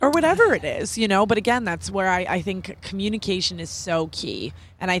whatever it is, But again, that's where I think communication is so key.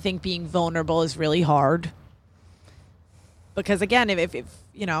 And I think being vulnerable is really hard. Because again, if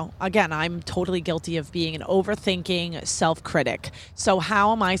again, I'm totally guilty of being an overthinking self-critic. So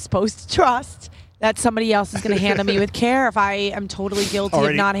how am I supposed to trust that somebody else is going to handle me with care if I am totally guilty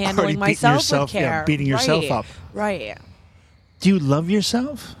of not handling myself with care? Yeah, beating yourself up. Right. Do you love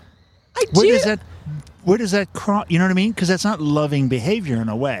yourself? I do. Where does that cross? You know what I mean? Because that's not loving behavior in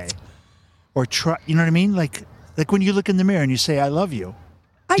a way. Or you know what I mean? Like when you look in the mirror and you say, "I love you."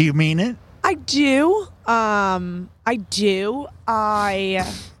 Do you mean it? I do. I do. I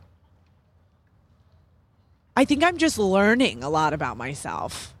think I'm just learning a lot about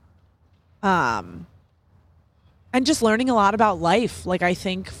myself. And just learning a lot about life. Like, I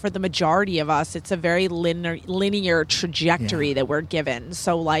think for the majority of us, it's a very linear trajectory that we're given.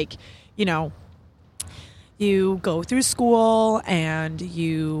 So, like, you go through school and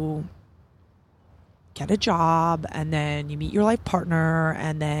you get a job, and then you meet your life partner,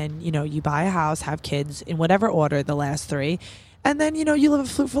 and then, you buy a house, have kids, in whatever order, the last three. And then, you live a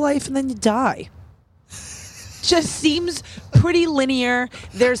fruitful life, and then you die. Just seems pretty linear.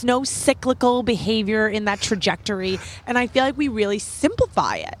 There's no cyclical behavior in that trajectory. And I feel like we really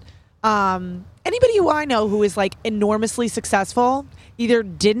simplify it. Anybody who I know who is like enormously successful either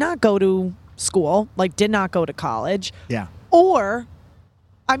did not go to school, like did not go to college. Yeah. Or,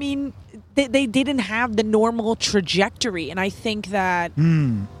 I mean, they didn't have the normal trajectory. And I think that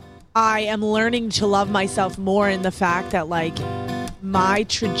I am learning to love myself more in the fact that, like, my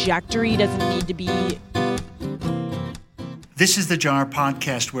trajectory doesn't need to be... This is the Jar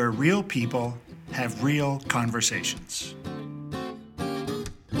podcast, where real people have real conversations.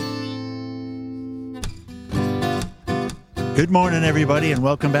 Good morning, everybody, and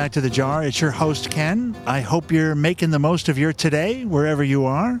welcome back to the Jar. It's your host, Ken. I hope you're making the most of your today, wherever you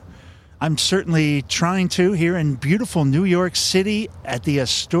are. I'm certainly trying to here in beautiful New York City at the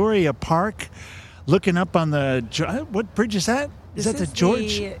Astoria Park, looking up on the... What bridge is that? Is that the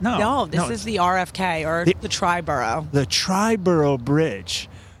George? No, this is the RFK, or the Triborough. The Triborough Bridge.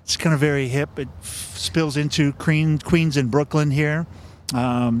 It's kind of very hip. It spills into Queens and Brooklyn here.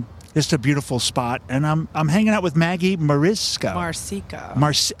 Just a beautiful spot. And I'm hanging out with Maggie Marsico.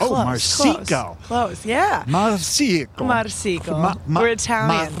 Marsico. Close, yeah. Marsico. We're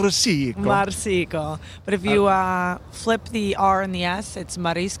Italian. Marsico. But if you flip the R and the S, it's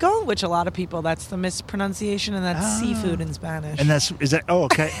Marisco, which a lot of people, that's the mispronunciation, and that's seafood in Spanish. And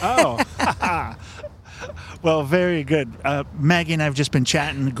okay. Oh. Well, very good. Maggie and I have just been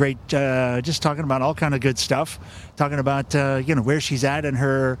chatting. Great, just talking about all kind of good stuff. Talking about where she's at in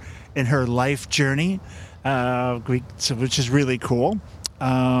her life journey, which is really cool.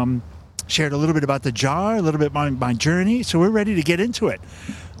 Shared a little bit about the Jar, a little bit about my journey. So we're ready to get into it.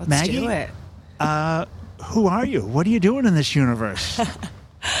 Let's Maggie, do it. Who are you? What are you doing in this universe?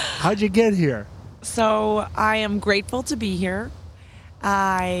 How'd you get here? So I am grateful to be here.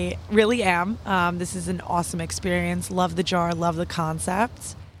 I really am. This is an awesome experience. Love the Jar, love the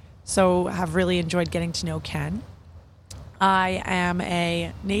concept. So have really enjoyed getting to know Ken. I am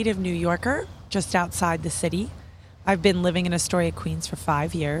a native New Yorker, just outside the city. I've been living in Astoria, Queens for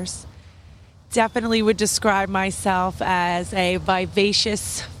 5 years. Definitely would describe myself as a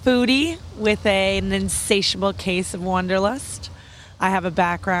vivacious foodie with an insatiable case of wanderlust. I have a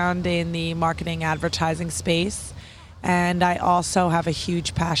background in the marketing advertising space. And I also have a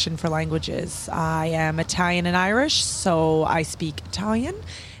huge passion for languages. I am Italian and Irish, so I speak Italian.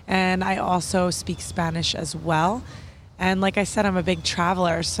 And I also speak Spanish as well. And like I said, I'm a big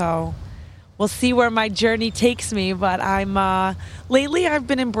traveler, so we'll see where my journey takes me. But lately I've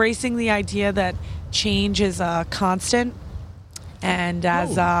been embracing the idea that change is a constant. And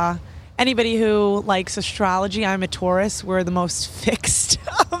as anybody who likes astrology, I'm a Taurus. We're the most fixed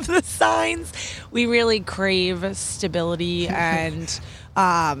of the signs. We really crave stability and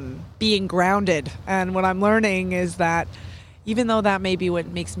being grounded. And what I'm learning is that even though that may be what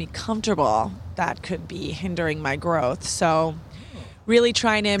makes me comfortable, that could be hindering my growth. So really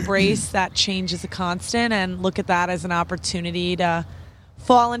trying to embrace that change as a constant and look at that as an opportunity to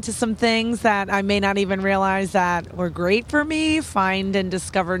fall into some things that I may not even realize that were great for me, find and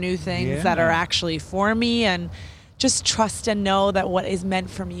discover new things that are actually for me, and just trust and know that what is meant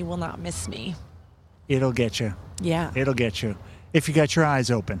for me will not miss me. It'll get you. Yeah. It'll get you. If you got your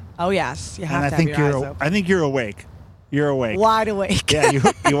eyes open. Oh, yes. You have and to have your eyes open. I think you're awake. You're awake. Wide awake. Yeah,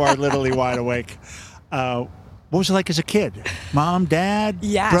 you are literally wide awake. What was it like as a kid? Mom, dad,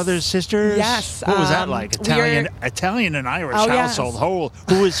 Yes. brothers, sisters? Yes. What was that like? Italian and Irish household. Yes.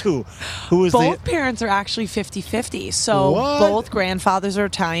 Who is who? Who is Both parents are actually 50-50. So What? both grandfathers are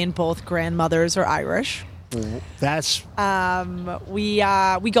Italian, both grandmothers are Irish. That's We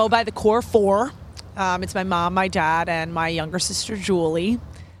go by the core four. It's my mom, my dad, and my younger sister Julie,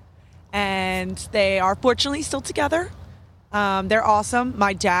 and they are fortunately still together. They're awesome.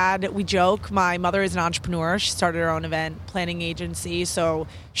 My dad, we joke, my mother is an entrepreneur. She started her own event planning agency. So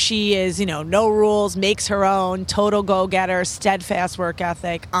she is, no rules, makes her own, total go-getter, steadfast work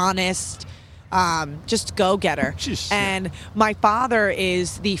ethic, honest, just go-getter. And my father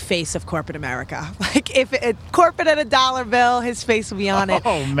is the face of corporate America. Like if corporate at a dollar bill, his face will be on it.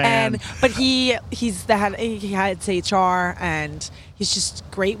 Oh, man. But he's the head, he heads HR, and he's just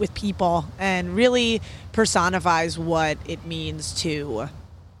great with people and really personifies what it means to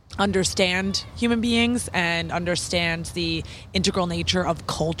understand human beings and understand the integral nature of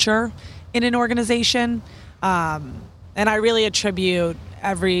culture in an organization. And I really attribute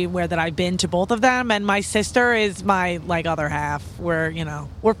everywhere that I've been to both of them. And my sister is my other half.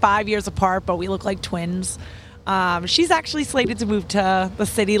 We're 5 years apart, but we look like twins. She's actually slated to move to the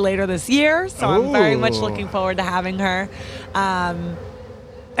city later this year, so I'm very much looking forward to having her.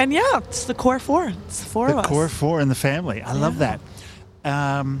 And yeah, it's the core four. It's the four of us. The core four in the family. I love that.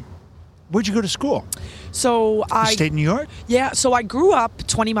 Where'd you go to school? So You stayed in New York? Yeah, so I grew up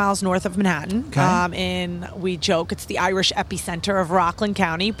 20 miles north of Manhattan. Okay. We joke it's the Irish epicenter of Rockland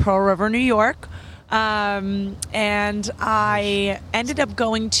County, Pearl River, New York. And I ended up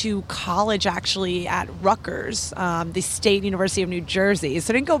going to college actually at Rutgers, the State University of New Jersey.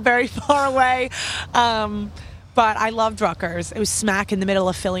 So I didn't go very far away. But I loved Rutgers. It was smack in the middle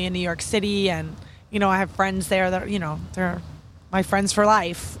of Philly and New York City. And, I have friends there that, they're my friends for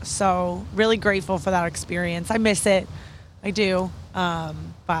life. So really grateful for that experience. I miss it. I do.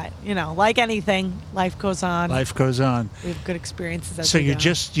 But, like anything, life goes on. Life goes on. We have good experiences. So you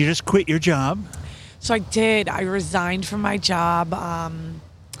just quit your job? So I did. I resigned from my job.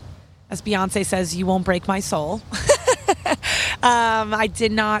 As Beyonce says, you won't break my soul. I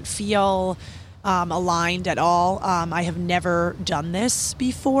did not feel aligned at all. I have never done this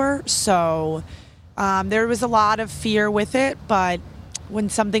before. So there was a lot of fear with it. But when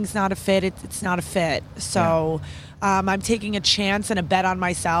something's not a fit, it's not a fit. So I'm taking a chance and a bet on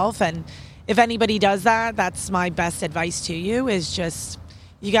myself. And if anybody does that, that's my best advice to you is just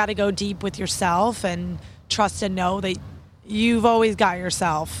you got to go deep with yourself and trust and know that you've always got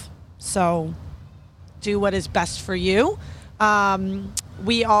yourself. So do what is best for you.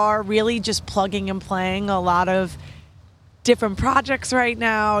 We are really just plugging and playing a lot of different projects right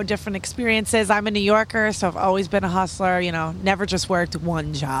now, different experiences. I'm a New Yorker, so I've always been a hustler, never just worked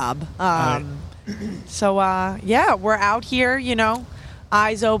one job. So, we're out here,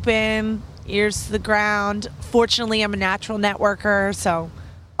 eyes open, ears to the ground. Fortunately, I'm a natural networker, so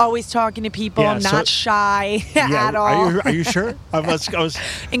always talking to people, not shy at all. Are you sure? I was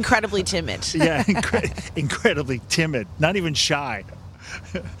incredibly timid. Yeah, incredibly timid. Not even shy.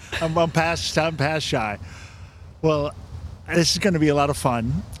 I'm past shy. Well, this is going to be a lot of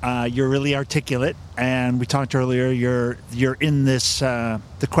fun. You're really articulate, and we talked earlier. You're in this. The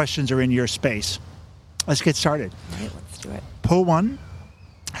questions are in your space. Let's get started. All right, let's do it. Pull one,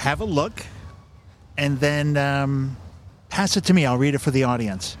 have a look, and then pass it to me. I'll read it for the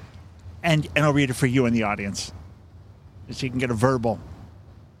audience, and I'll read it for you in the audience, so you can get a verbal.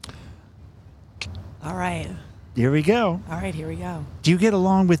 All right. Here we go. All right, here we go. Do you get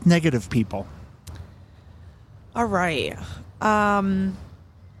along with negative people? All right. I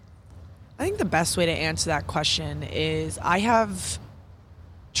think the best way to answer that question is I have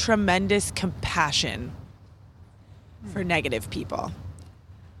tremendous compassion for negative people.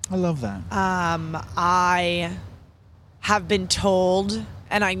 I love that. I have been told,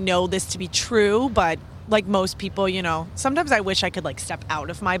 and I know this to be true, but like most people, sometimes I wish I could step out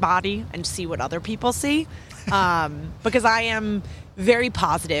of my body and see what other people see. Because I am very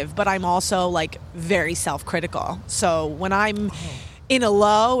positive, but I'm also very self-critical. So when I'm in a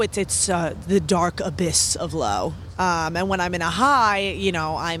low, it's the dark abyss of low. And when I'm in a high,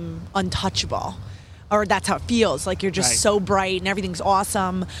 I'm untouchable, or that's how it feels. Like you're just so bright and everything's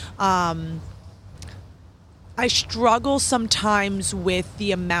awesome. I struggle sometimes with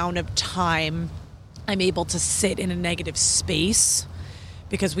the amount of time I'm able to sit in a negative space,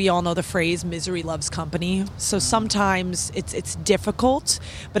 because we all know the phrase misery loves company. So sometimes it's difficult.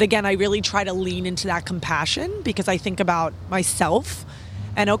 But again, I really try to lean into that compassion, because I think about myself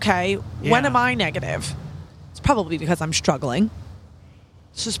and when am I negative? It's probably because I'm struggling.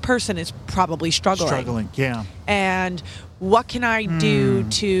 So this person is probably struggling. Yeah. And what can I do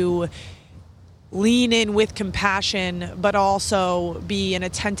to lean in with compassion, but also be an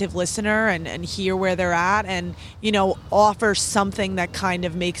attentive listener and hear where they're at and, offer something that kind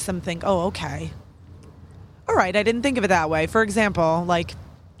of makes them think, oh, okay. All right, I didn't think of it that way. For example,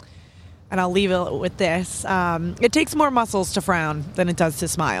 and I'll leave it with this, it takes more muscles to frown than it does to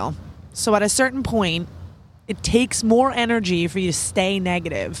smile. So at a certain point, it takes more energy for you to stay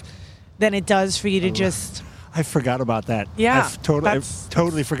negative than it does for you to just... I forgot about that. Yeah. I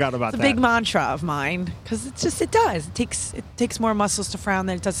totally forgot about that. It's a big mantra of mine because it does. It takes more muscles to frown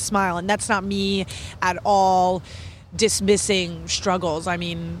than it does to smile. And that's not me at all dismissing struggles. I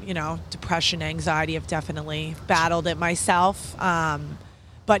mean, depression, anxiety, I've definitely battled it myself.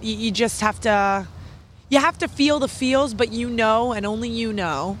 But you just have to feel the feels, but and only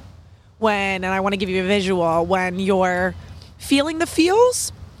when, and I want to give you a visual, when you're feeling the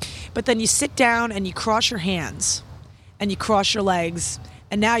feels, but then you sit down and you cross your hands and you cross your legs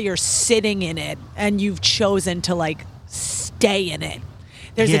and now you're sitting in it and you've chosen to stay in it.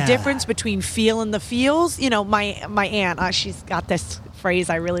 There's a difference between feeling the feels. My aunt, she's got this phrase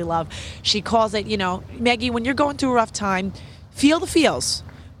I really love. She calls it, Maggie, when you're going through a rough time, feel the feels,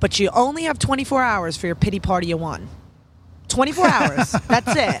 but you only have 24 hours for your pity party of one. 24 hours.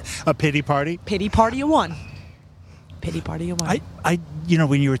 That's it. A pity party? Pity party of one. Pity party of one.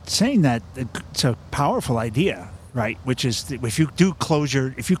 When you were saying that, it's a powerful idea, right? Which is if you close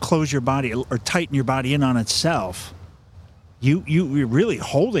your body or tighten your body in on itself, you're really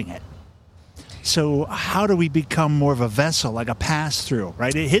holding it. So how do we become more of a vessel, like a pass through,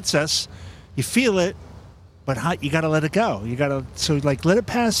 right? It hits us, you feel it, but you got to let it go. Let it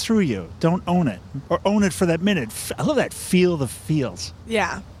pass through you. Don't own it, or own it for that minute. I love that. Feel the feels.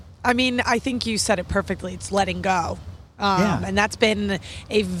 Yeah, I mean, I think you said it perfectly. It's letting go. And that's been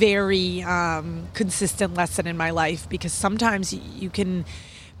a very consistent lesson in my life because sometimes you can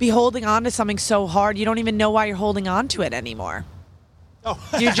be holding on to something so hard you don't even know why you're holding on to it anymore. Oh,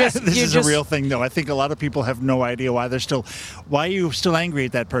 this is a real thing, though. I think a lot of people have no idea why are you still angry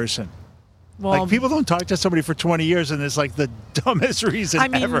at that person? Well, people don't talk to somebody for 20 years and it's the dumbest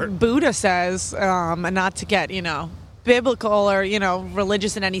reason ever. Buddha says, and not to get, biblical or,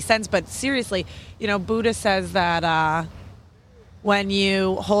 religious in any sense, but seriously, Buddha says that when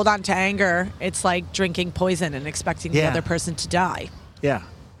you hold on to anger, it's like drinking poison and expecting the other person to die. Yeah.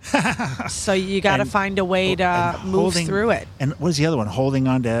 So you got to find a way to move through it. And what's the other one? Holding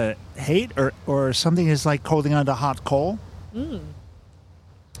on to hate or something is like holding on to hot coal?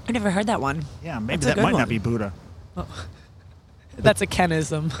 I never heard that one. Yeah, maybe that might not be Buddha. Oh. That's a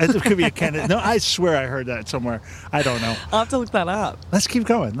Kenism. It could be a Ken. No, I swear I heard that somewhere. I don't know. I'll have to look that up. Let's keep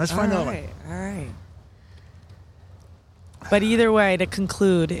going. Let's find another one. All right. But either way, to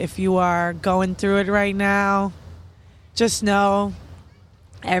conclude, if you are going through it right now, just know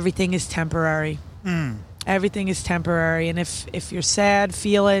everything is temporary. Everything is temporary. And if you're sad,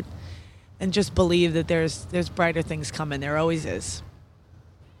 feel it, and just believe that there's brighter things coming. There always is.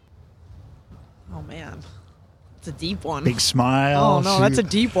 Oh, man. It's a deep one. Big smile. Oh, no, that's a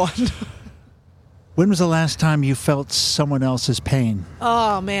deep one. When was the last time you felt someone else's pain?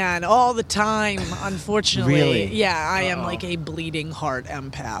 Oh, man, all the time, unfortunately. Really? Yeah, I am like a bleeding heart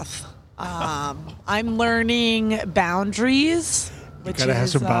empath. I'm learning boundaries. You gotta have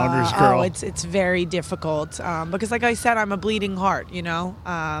some boundaries, girl. Oh, it's very difficult because, like I said, I'm a bleeding heart,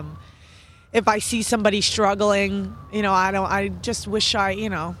 If I see somebody struggling, I just wish I,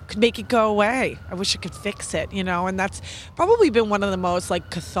 could make it go away. I wish I could fix it, and that's probably been one of the most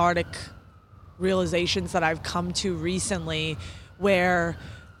cathartic realizations that I've come to recently where,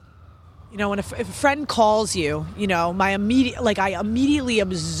 when if a friend calls you, I immediately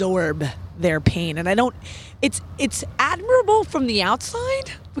absorb their pain. And it's admirable from the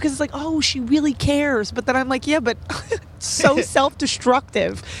outside because it's like, oh, she really cares. But then I'm like, yeah, but it's so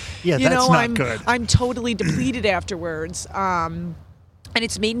self-destructive. Yeah, that's not good. I'm totally depleted afterwards. And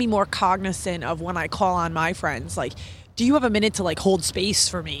it's made me more cognizant of when I call on my friends, do you have a minute to hold space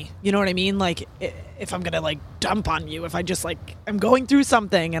for me? You know what I mean? If I'm going to dump on you, if I just I'm going through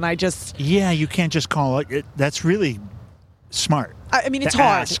something and I just... Yeah, you can't just call it. That's really smart. I mean, it's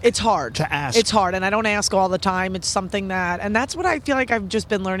hard. It's hard. To ask. It's hard. And I don't ask all the time. It's something and that's what I feel like I've just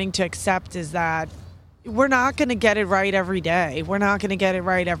been learning to accept is that we're not going to get it right every day. We're not going to get it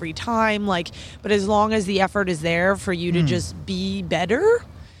right every time. But as long as the effort is there for you to just be better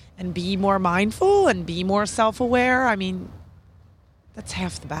and be more mindful and be more self-aware, I mean, that's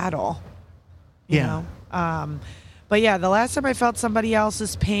half the battle. You know? But yeah, the last time I felt somebody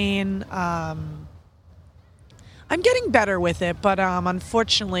else's pain, I I'm getting better with it, but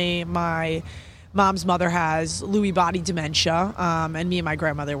unfortunately, my mom's mother has Lewy body dementia, and me and my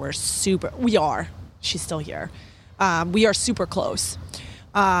grandmother she's still here. We are super close.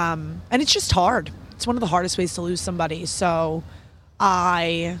 And it's just hard. It's one of the hardest ways to lose somebody. So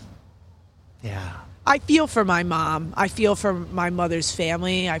I feel for my mom. I feel for my mother's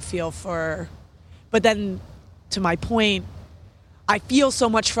family. But then to my point, I feel so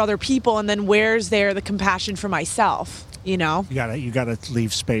much for other people, and then where's there the compassion for myself, You gotta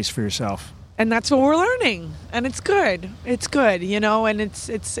leave space for yourself. And that's what we're learning, and it's good. It's good, and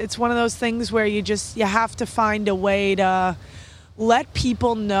it's one of those things where you have to find a way to let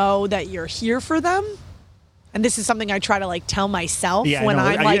people know that you're here for them. And this is something I try to tell myself when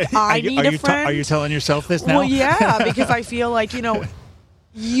I'm I need a friend. Are you telling yourself this now? Well, yeah, because I feel like,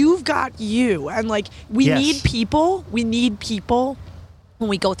 you've got you, and we need people. We need people when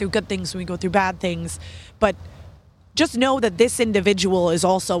we go through good things, when we go through bad things, but just know that this individual is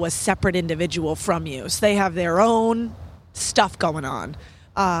also a separate individual from you. So they have their own stuff going on.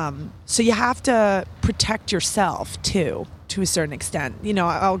 So you have to protect yourself too, to a certain extent.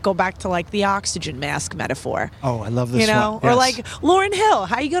 I'll go back to the oxygen mask metaphor. Oh, I love this one. Yes. Or Lauryn Hill,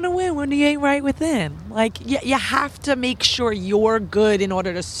 how you going to win when you ain't right within? You have to make sure you're good in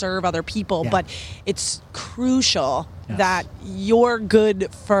order to serve other people, but it's crucial that you're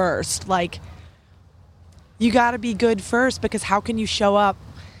good first. You got to be good first, because how can you show up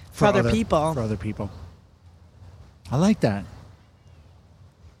for other people? For other people. I like that.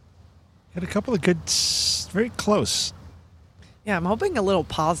 Got a couple of good, very close. Yeah, I'm hoping a little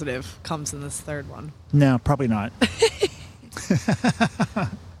positive comes in this third one. No, probably not.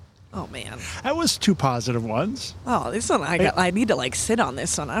 Oh, man. That was two positive ones. Oh, this one, I need to sit on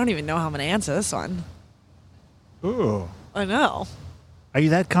this one. I don't even know how I'm going to answer this one. Ooh. I know. Are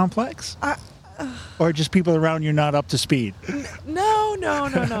you that complex? Or just people around you not up to speed?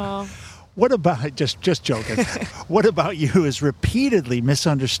 No. What about, just joking, what about you is repeatedly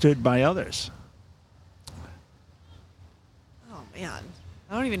misunderstood by others? Oh, man.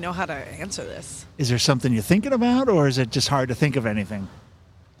 I don't even know how to answer this. Is there something you're thinking about, or is it just hard to think of anything?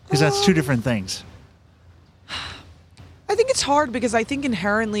 Because that's two different things. I think it's hard because I think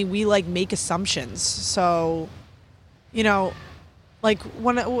inherently we make assumptions. So, what's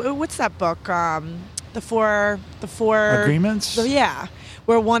that book? The four agreements.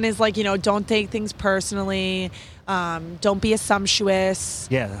 Where one is don't take things personally, don't be assumptuous.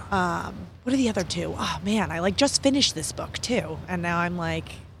 Yeah. What are the other two? Oh man, I just finished this book too, and now I'm I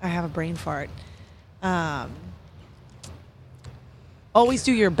have a brain fart. Always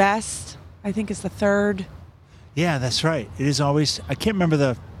do your best, I think, is the third. Yeah, that's right. It is always. I can't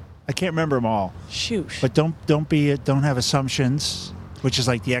remember them all. Shoot. But don't have assumptions, which is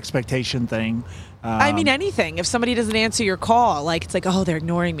the expectation thing. I mean, anything. If somebody doesn't answer your call, it's oh, they're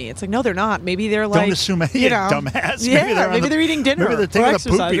ignoring me. It's no, they're not. Maybe they're don't assume any dumbass. Yeah, maybe they're eating dinner. Maybe they're taking a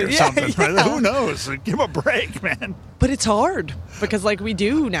poopy or something. Yeah. Who knows? Give them a break, man. But it's hard because we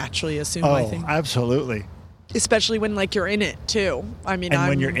do naturally assume. I think. Absolutely. Especially when you're in it too. I mean,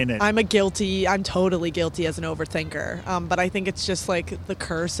 when you're in it, I'm totally guilty as an overthinker. But I think it's just the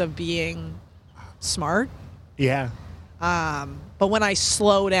curse of being smart. Yeah. But when I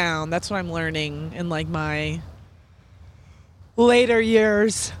slow down, that's what I'm learning in my later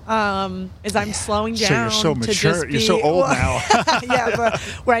years. Is I'm slowing down. So you're so mature. You're so old now. Yeah, but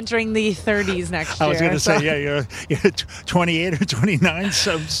we're entering the 30s next year. I was going to say, you're 28 or 29.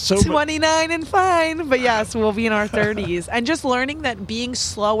 So 29 and fine. But yes, we'll be in our 30s. And just learning that being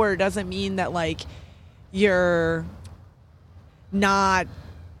slower doesn't mean that you're not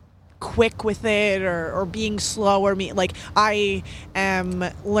quick with it or being slower. I am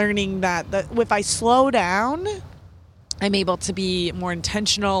learning that if I slow down, I'm able to be more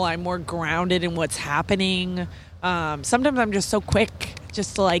intentional. I'm more grounded in what's happening. Sometimes I'm just so quick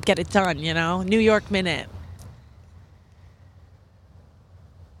just to get it done, New York minute.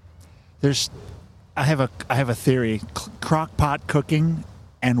 I have a theory: crock pot cooking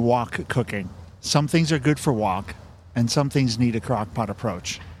and wok cooking. Some things are good for wok, and some things need a crock pot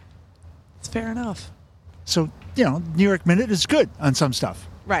approach. It's fair enough. So, New York minute is good on some stuff.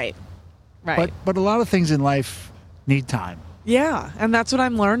 Right. But a lot of things in life need time. Yeah, and that's what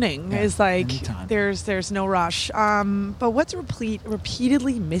I'm learning is there's no rush. But what's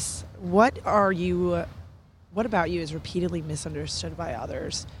repeatedly what about you is repeatedly misunderstood by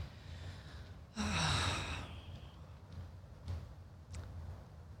others?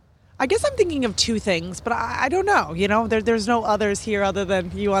 I guess I'm thinking of two things, but I don't know. There's no others here other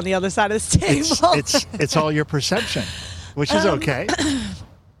than you on the other side of this table. It's all your perception, which is okay.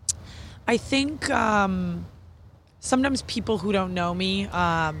 I think sometimes people who don't know me,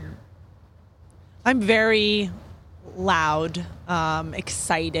 I'm very loud,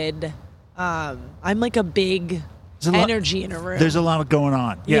 excited. I'm like a big energy in a room. There's a lot going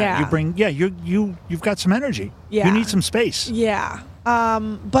on. Yeah. You bring. Yeah. You've got some energy. Yeah. You need some space. Yeah.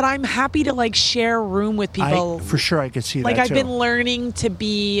 But I'm happy to like share a room with people. For sure, I could see like that I've too. been learning to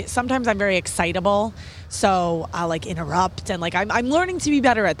be. Sometimes I'm very excitable, so I'll like interrupt, and like I'm learning to be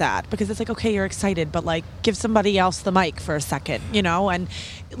better at that, because it's like, okay, you're excited, but like give somebody else the mic for a second, you know. And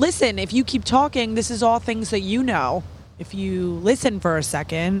listen, if you keep talking, this is all things that you know. If you listen for a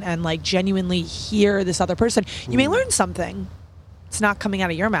second and like genuinely hear this other person, you may learn something. It's not coming out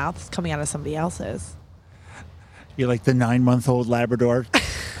of your mouth; it's coming out of somebody else's. You're like the 9-month-old Labrador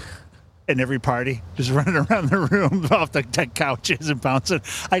in every party, just running around the room off the couches and bouncing.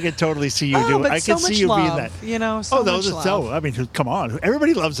 I could totally see you do it. But I so could see much you love, being that. You know, so those much are love. so. I mean, come on,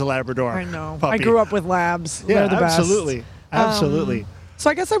 everybody loves a Labrador. I know. Puppy. I grew up with labs. Yeah, They're the best. absolutely. So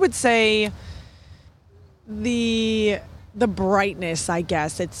I guess I would say the brightness. I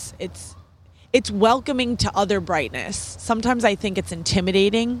guess it's welcoming to other brightness. Sometimes I think it's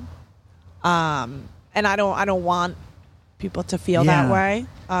intimidating, and I don't want people to feel that way.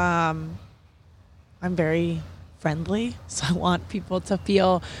 I'm very friendly, so I want people to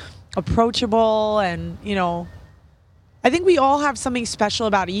feel approachable, and you know, I think we all have something special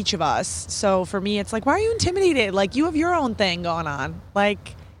about each of us. So for me, it's like, why are you intimidated? Like, you have your own thing going on.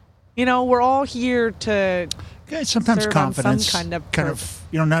 Like, you know, we're all here to. Yeah, sometimes serve on confidence, some kind of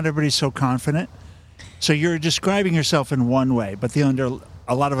you know, not everybody's so confident. So you're describing yourself in one way, but a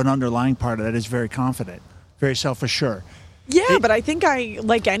lot of an underlying part of that is very confident, very self-assured. Yeah, but I think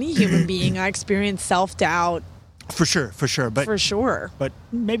like any human being, I experience self-doubt. For sure. But For sure. But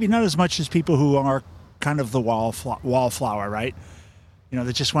maybe not as much as people who are kind of the wallflower, right? You know,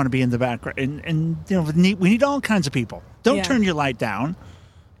 that just want to be in the background. And you know, we need all kinds of people. Don't turn your light down.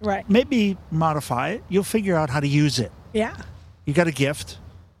 Right. Maybe modify it. You'll figure out how to use it. Yeah. You got a gift.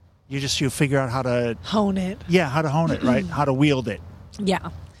 You'll figure out how to hone it. Yeah, how to hone it, right? How to wield it. Yeah,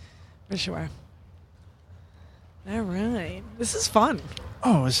 for sure. All right. This is fun.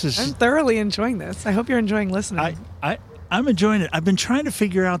 Oh, this is. I'm thoroughly enjoying this. I hope you're enjoying listening. I'm enjoying it. I've been trying to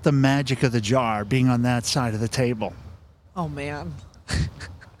figure out the magic of the jar being on that side of the table. Oh, man.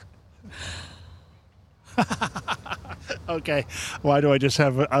 Okay. Why do I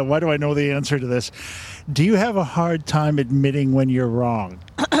know the answer to this? Do you have a hard time admitting when you're wrong?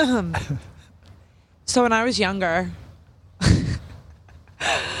 So when I was younger,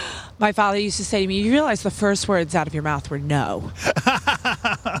 my father used to say to me, you realize the first words out of your mouth were no.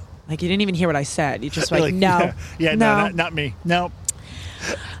 Like, you didn't even hear what I said. You just went, like, no. Yeah, no, not me. No.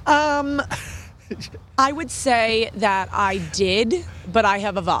 I would say that I did, but I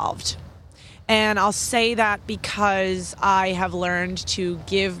have evolved. And I'll say that because I have learned to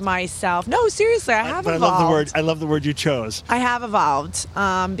give myself... No, seriously, I have evolved. I love the word you chose. I have evolved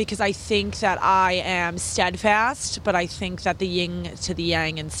because I think that I am steadfast, but I think that the yin to the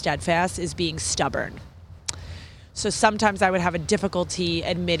yang in steadfast is being stubborn. So sometimes I would have a difficulty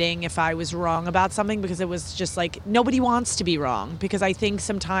admitting if I was wrong about something, because it was just like, nobody wants to be wrong. Because I think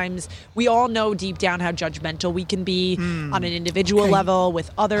sometimes we all know deep down how judgmental we can be on an individual level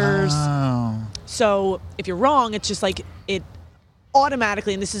with others. Oh. So if you're wrong, it's just like it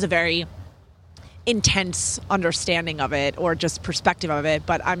automatically, and this is a very intense understanding of it or just perspective of it,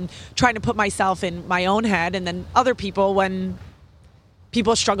 but I'm trying to put myself in my own head, and then other people, when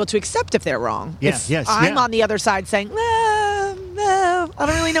people struggle to accept if they're wrong. I'm on the other side saying, I don't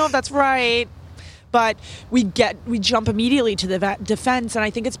really know if that's right. But we jump immediately to the defense. And I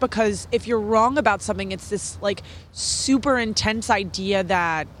think it's because if you're wrong about something, it's this like super intense idea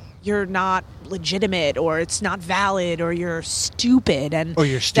that you're not legitimate, or it's not valid, or you're stupid. And or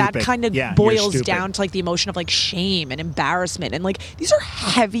you're stupid. That kind of boils down to like the emotion of like shame and embarrassment. And like, these are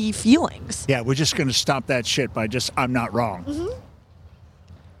heavy feelings. Yeah, we're just going to stop that shit by just, I'm not wrong. Mm-hmm.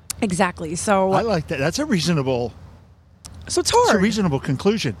 Exactly. So I like that. That's a reasonable. So it's hard. It's a reasonable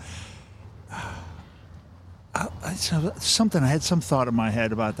conclusion. Something I had some thought in my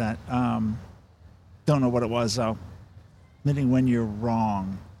head about that. Don't know what it was though. Admitting when you're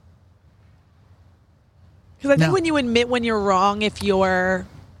wrong. Because I think when you admit when you're wrong, if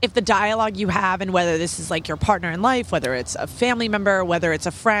the dialogue you have, and whether this is like your partner in life, whether it's a family member, whether it's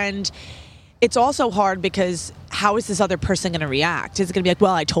a friend. It's also hard because how is this other person going to react? Is it going to be like,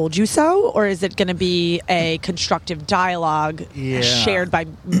 well, I told you so? Or is it going to be a constructive dialogue shared by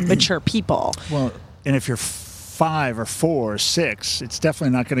mature people? Well, and if you're 5 or 4 or 6, it's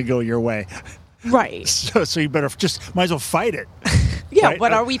definitely not going to go your way. Right. So you better might as well fight it. Yeah, right?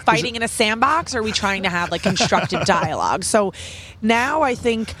 but are we fighting in a sandbox or are we trying to have like constructive dialogue? So now I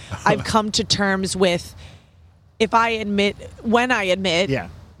think I've come to terms with when I admit Yeah.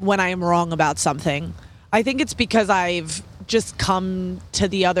 when I am wrong about something, I think it's because I've just come to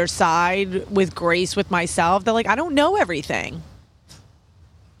the other side with grace with myself that like I don't know everything.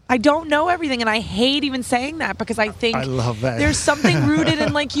 I don't know everything, and I hate even saying that because I think I love that. there's something rooted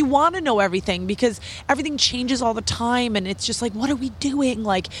in like you want to know everything because everything changes all the time, and it's just like, what are we doing?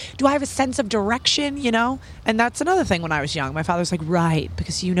 Like, do I have a sense of direction? You know? And that's another thing when I was young. My father was like, right,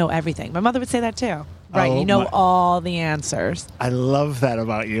 because you know everything. My mother would say that too. Right, you know all the answers. I love that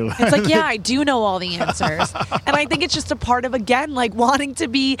about you. It's like, yeah, I do know all the answers. And I think it's just a part of, again, like wanting to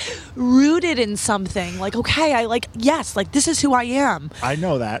be rooted in something. Like, okay, yes, like this is who I am. I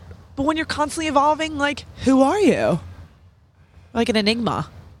know that. But when you're constantly evolving, like, who are you? Like an enigma.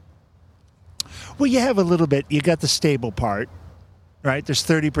 Well, you have a little bit. You got the stable part, right? There's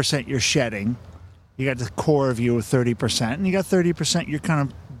 30% you're shedding. You got the core of you with 30%. And you got 30% you're kind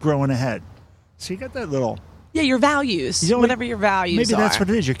of growing ahead. So you got that little... Yeah, your values. Whatever your values maybe are. Maybe that's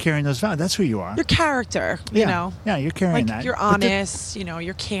what it is. You're carrying those values. That's who you are. Your character, you know. Yeah, you're carrying like that. You're honest,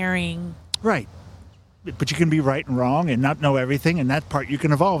 you're caring. Right. But you can be right and wrong and not know everything. And that part you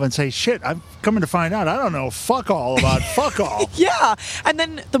can evolve and say, shit, I'm coming to find out I don't know fuck all about fuck all. Yeah. And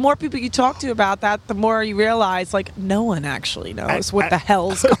then the more people you talk to about that, the more you realize, like, no one actually knows what the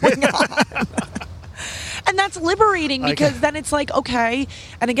hell's going on. And that's liberating because then it's like, okay.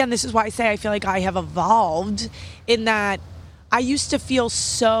 And again, this is why I say I feel like I have evolved in that I used to feel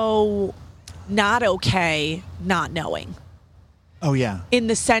so not okay not knowing. Oh, yeah. In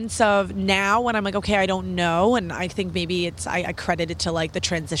the sense of now when I'm like, okay, I don't know. And I think maybe I credit it to like the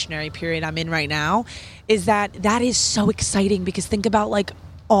transitionary period I'm in right now is that is so exciting because think about like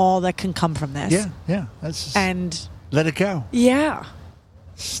all that can come from this. Yeah. And let it go. Yeah.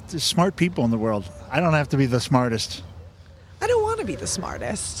 There's smart people in the world. I don't have to be the smartest. I don't want to be the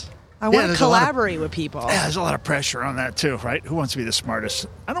smartest. I want to collaborate with people. Yeah, there's a lot of pressure on that too, right? Who wants to be the smartest?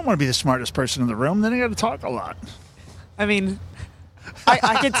 I don't want to be the smartest person in the room. Then I got to talk a lot. I mean,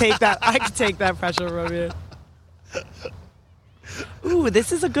 I could take that. I could take that pressure from you. Ooh,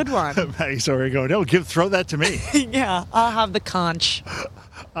 this is a good one. So we go. No, throw that to me. Yeah, I'll have the conch.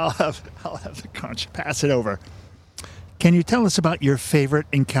 I'll have the conch. Pass it over. Can you tell us about your favorite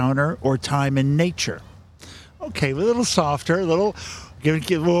encounter or time in nature? Okay, a little softer, a little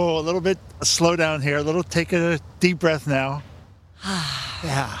bit slow down here. Take a deep breath now.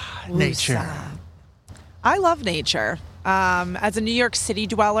 Yeah, nature. I love nature. As a New York City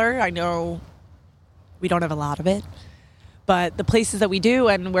dweller, I know we don't have a lot of it, but the places that we do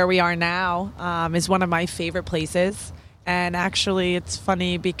and where we are now is one of my favorite places. And actually, it's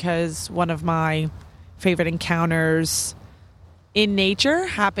funny because one of my favorite encounters in nature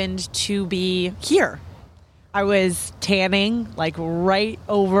happened to be here. I was tanning like right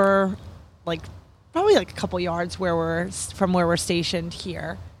over, like probably like a couple yards from where we're stationed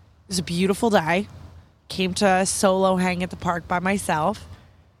here. It was a beautiful day. Came to solo hang at the park by myself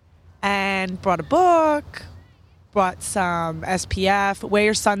and brought a book, brought some SPF, wear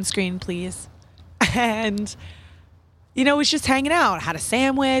your sunscreen, please. And, was just hanging out, had a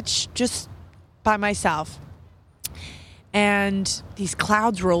sandwich, just by myself. And these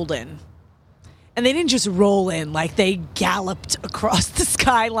clouds rolled in. And they didn't just roll in, like they galloped across the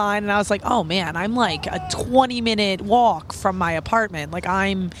skyline. And I was like, oh man, I'm like a 20-minute walk from my apartment. Like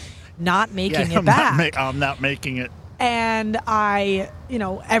I'm not making it back. I'm not making it. And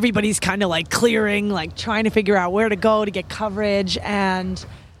everybody's kind of like clearing, like trying to figure out where to go to get coverage. And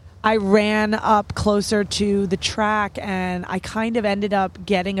I ran up closer to the track and I kind of ended up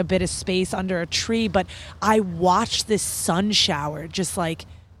getting a bit of space under a tree, but I watched this sun shower just like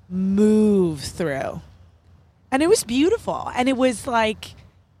move through. And it was beautiful. And it was like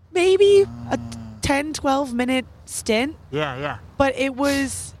maybe a 10, 12-minute stint. Yeah. But it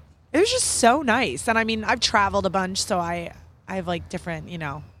was just so nice. And I mean, I've traveled a bunch, so I have like different,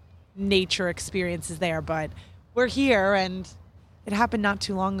 nature experiences there, but we're here and it happened not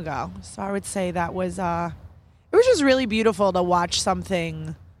too long ago. So I would say that was, it was just really beautiful to watch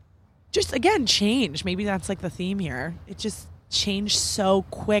something just, again, change. Maybe that's like the theme here. It just changed so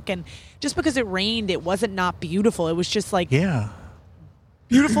quick. And just because it rained, it wasn't not beautiful. It was just like,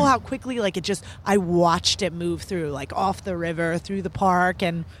 beautiful how quickly, like I watched it move through, like off the river, through the park.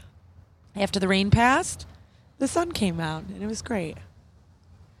 And after the rain passed, the sun came out and it was great.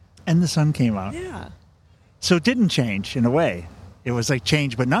 And the sun came out. Yeah. So it didn't change in a way. It was like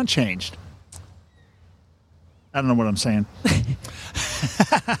changed, but not changed. I don't know what I'm saying.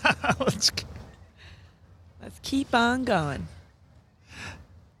 Let's keep on going.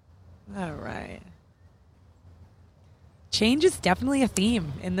 All right. Change is definitely a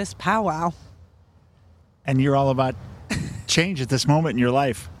theme in this powwow. And you're all about change at this moment in your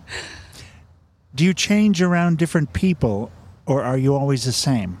life. Do you change around different people, or are you always the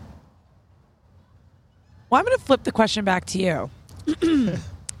same? Well, I'm going to flip the question back to you.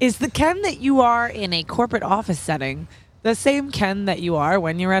 Is the Ken that you are in a corporate office setting the same Ken that you are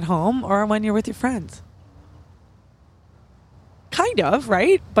when you're at home or when you're with your friends? Kind of,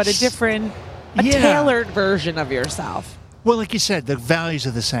 right? But a different, tailored version of yourself. Well, like you said, the values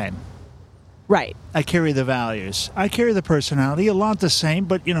are the same. Right. I carry the values. I carry the personality. A lot the same,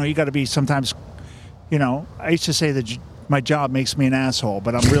 but, you got to be sometimes, I used to say that my job makes me an asshole,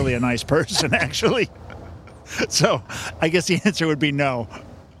 but I'm really a nice person, actually. So I guess the answer would be no.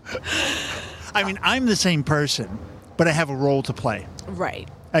 I mean, I'm the same person, but I have a role to play. Right.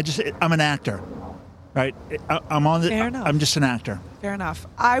 I'm an actor, right? Fair enough. I'm just an actor. Fair enough.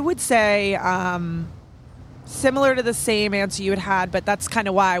 I would say similar to the same answer you had, but that's kind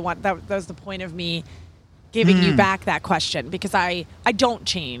of why that was the point of me giving you back that question, because I don't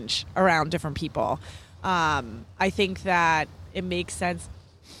change around different people. I think that it makes sense.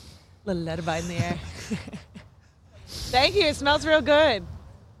 A little lullaby in the air. Thank you. It smells real good.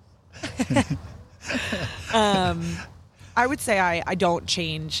 I would say I don't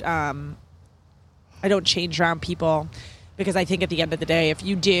change. I don't change around people, because I think at the end of the day, if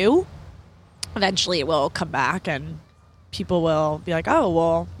you do, eventually it will come back and people will be like, oh,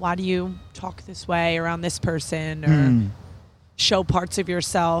 well, why do you talk this way around this person, or show parts of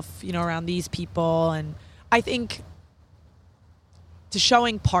yourself, around these people. And I think to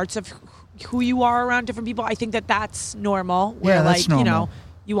showing parts of who you are around different people, I think that that's normal. Where that's normal.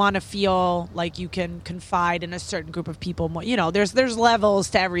 You want to feel like you can confide in a certain group of people more. There's levels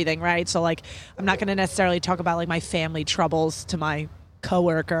to everything, right? So like, I'm not going to necessarily talk about like my family troubles to my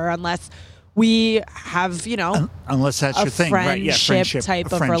coworker unless we have, unless that's your thing, right? Yeah, friendship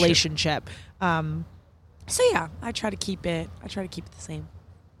type of relationship. So yeah, I try to keep it the same.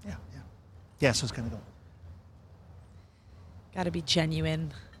 Yeah. So it's gonna go. Got to be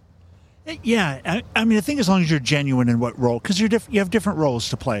genuine. Yeah, I mean, I think as long as you're genuine in what role, because you have different roles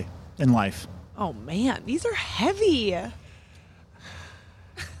to play in life. Oh man, these are heavy.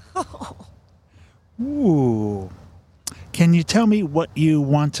 Ooh. Can you tell me what you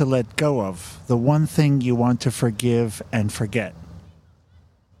want to let go of? The one thing you want to forgive and forget?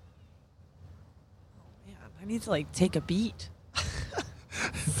 Man, I need to take a beat.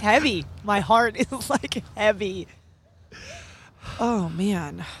 It's heavy. My heart is heavy. Oh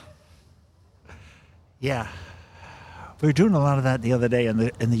man. Yeah. We were doing a lot of that the other day in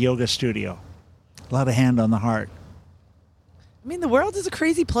the yoga studio. A lot of hand on the heart. I mean, the world is a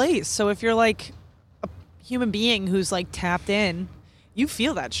crazy place. So if you're a human being who's tapped in, you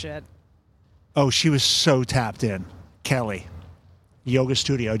feel that shit. Oh, she was so tapped in. Kelly. Yoga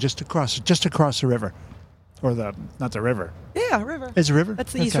studio just across the river. Or not the river. Yeah, river. Is it a river?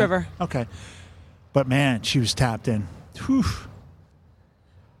 That's the East River. Okay. But man, she was tapped in. Whew.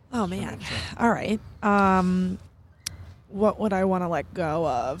 Oh man. All right. What would I want to let go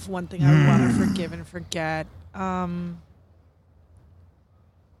of? One thing I would want to forgive and forget. I'm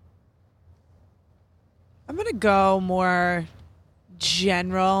going to go more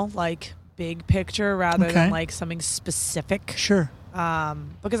general, big picture, rather than something specific. Sure.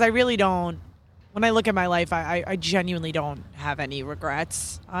 Because I really don't. When I look at my life, I genuinely don't have any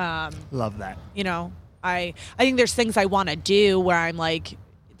regrets. Love that. I think there's things I want to do where I'm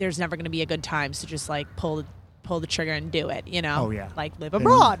there's never going to be a good time, so just pull the trigger and do it. Oh yeah. Live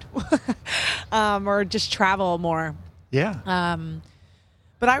abroad, or just travel more. Yeah.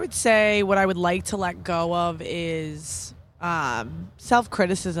 But I would say what I would like to let go of is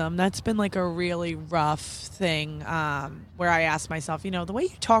self-criticism. That's been a really rough thing, where I ask myself, the way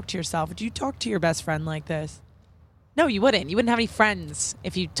you talk to yourself, would you talk to your best friend like this? No, you wouldn't. You wouldn't have any friends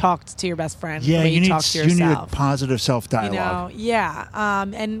if you talked to your best friend the way you talk to yourself. You need a positive self-dialogue.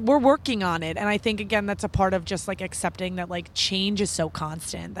 And we're working on it. And I think, again, that's a part of just accepting that change is so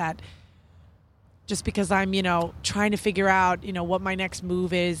constant, that just because I'm, trying to figure out, what my next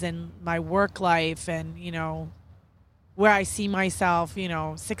move is in my work life and, where I see myself,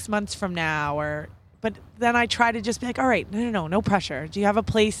 6 months from now, but then I try to just be all right, no pressure. Do you have a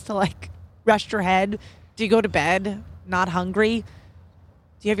place to rest your head? Do you go to bed not hungry?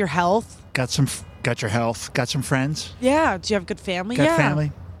 Do you have your health? Got your health? Got some friends? Yeah. Do you have good family? Got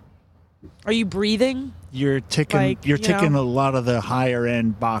family? Are you breathing? You're ticking. You're ticking a lot of the higher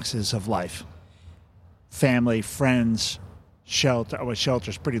end boxes of life. Family, friends, shelter. Well,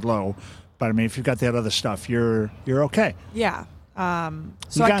 shelter's pretty low, but I mean, if you've got that other stuff, you're okay. Yeah.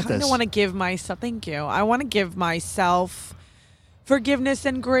 So I kind of want to give myself, thank you. I want to give myself forgiveness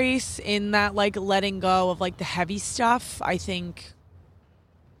and grace in that, like, letting go of, like, the heavy stuff. I think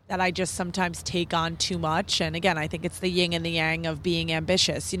that I just sometimes take on too much. And again, I think it's the yin and the yang of being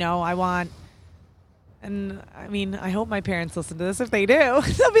ambitious. And I mean, I hope my parents listen to this. If they do,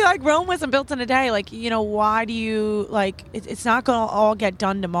 they'll be like, Rome wasn't built in a day. Like, why do you, like, it's not going to all get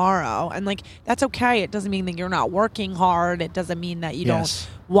done tomorrow. And, like, that's okay. It doesn't mean that you're not working hard. It doesn't mean that you don't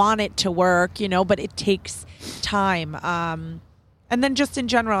want it to work, but it takes time. And then just in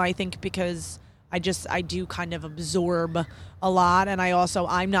general, I think because I do kind of absorb a lot, and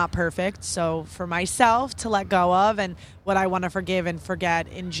I'm not perfect. So for myself to let go of, and what I want to forgive and forget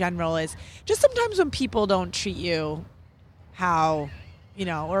in general is just sometimes when people don't treat you how,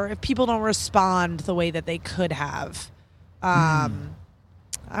 or if people don't respond the way that they could have. I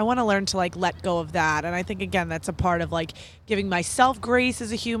want to learn to, like, let go of that. And I think, again, that's a part of, like, giving myself grace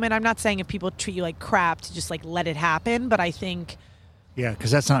as a human. I'm not saying if people treat you like crap to just, like, let it happen, but I think... Yeah,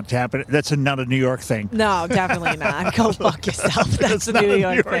 because that's not happening. That's not a New York thing. No, definitely not. Go fuck yourself. That's a New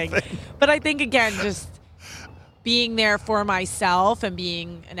York thing. But I think, again, just being there for myself and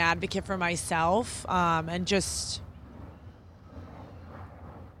being an advocate for myself, and just,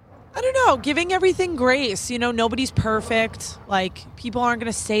 I don't know, giving everything grace. Nobody's perfect. Like, people aren't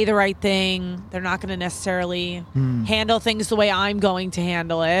going to say the right thing. They're not going to necessarily handle things the way I'm going to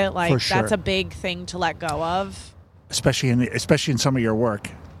handle it. Like, that's a big thing to let go of. Especially in some of your work,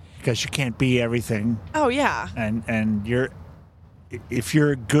 because you can't be everything. Oh yeah. And if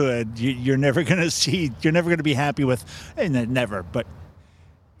you're good, you're never going to be happy with, and never. But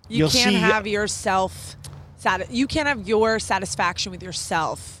you can't have you can't have your satisfaction with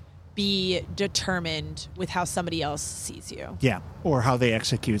yourself be determined with how somebody else sees you. Yeah, or how they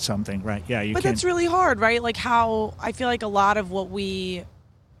execute something, right? Yeah, But that's really hard, right? Like, how I feel like a lot of what we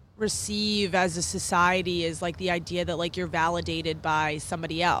receive as a society is, like, the idea that, like, you're validated by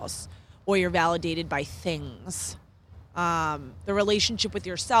somebody else or you're validated by things. The relationship with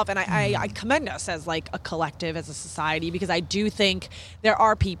yourself, and I commend us as, like, a collective, as a society, because I do think there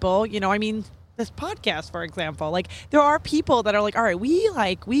are people, this podcast, for example, like, there are people that are like, all right, we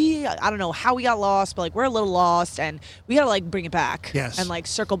I don't know how we got lost, but, like, we're a little lost and we gotta, like, bring it back. Yes. And, like,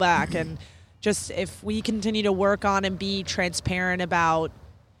 circle back. And just, if we continue to work on and be transparent about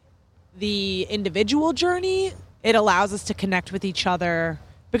the individual journey, it allows us to connect with each other,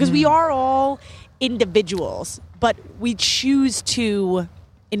 because we are all individuals, but we choose to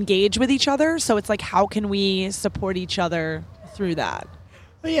engage with each other. So it's like, how can we support each other through that?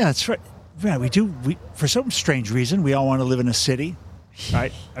 Well, yeah, that's right. Yeah, we do. For some strange reason, we all want to live in a city,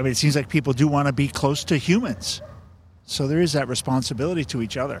 right? I mean, it seems like people do want to be close to humans. So there is that responsibility to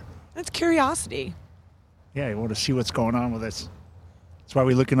each other. That's curiosity. Yeah, you want to see what's going on with us. That's why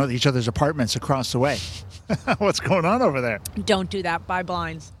we look at each other's apartments across the way. What's going on over there? Don't do that. Buy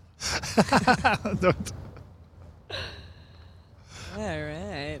blinds. Don't. All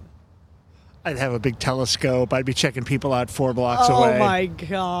right. I'd have a big telescope. I'd be checking people out 4 blocks away. Oh my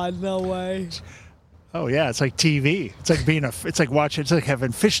God, no way. Oh yeah, it's like TV. It's like it's like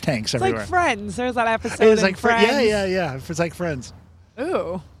having fish tanks everywhere. It's like Friends. There's that episode. It was like Friends. Yeah. It's like Friends.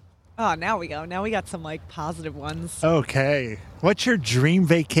 Ooh. Oh, now we go. Now we got some, like, positive ones. Okay. What's your dream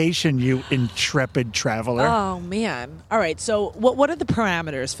vacation, you intrepid traveler? Oh, man. All right. So what are the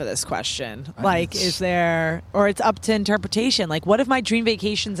parameters for this question? Like, is there, or it's up to interpretation. Like, what if my dream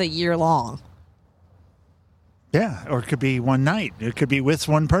vacation's a year long? Yeah. Or it could be one night. It could be with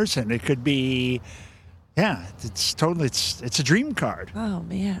one person. It could be, yeah, it's a dream card. Oh,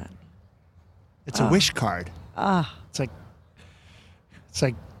 man. It's a wish card. Ah. It's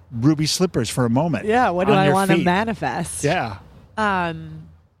like ruby slippers for a moment. Yeah, what do I want to manifest? Yeah. Oh,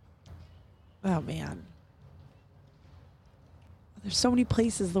 man. There's so many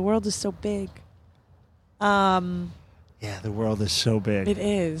places. The world is so big. Yeah, the world is so big. It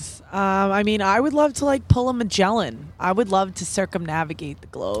is. I mean, I would love to, like, pull a Magellan. I would love to circumnavigate the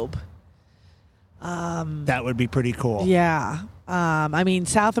globe. That would be pretty cool. Yeah. I mean,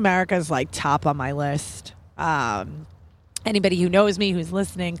 South America is, like, top on my list. Anybody who knows me, who's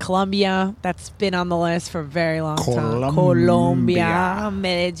listening, Colombia, that's been on the list for a very long time. Colombia,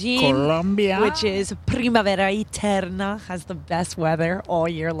 Medellin, Colombia, which is primavera eterna, has the best weather all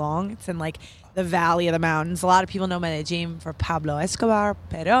year long. It's in, like, the valley of the mountains. A lot of people know Medellin for Pablo Escobar,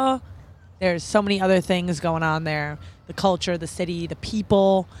 pero there's so many other things going on there. The culture, the city, the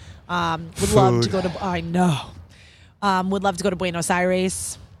people. Would love to go to, I know. Would love to go to Buenos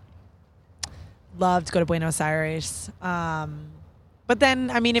Aires. Love to go to Buenos Aires. But then,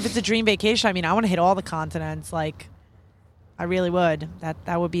 I mean, if it's a dream vacation, I mean, I want to hit all the continents. Like, I really would.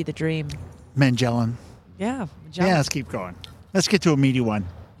 That would be the dream. Magellan. Yeah. Yeah, let's keep going. Let's get to a meaty one.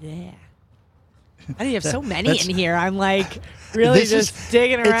 Yeah. I think you have so many in here. I'm like really just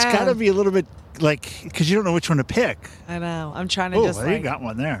digging around. It's got to be a little bit like, because you don't know which one to pick. I know. I'm trying to you got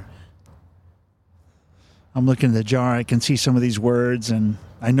one there. I'm looking at the jar. I can see some of these words, and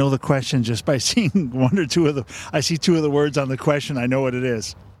I know the question just by seeing one or two of the. I see two of the words on the question. I know what it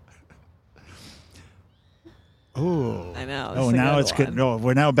is. Oh, I know. Oh, now it's good. No,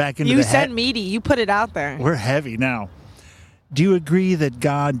 we're now back into You said meaty. You put it out there. We're heavy now. Do you agree that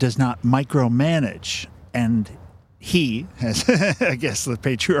God does not micromanage, and He has, I guess, the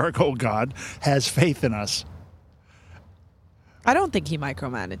patriarchal God has faith in us? I don't think He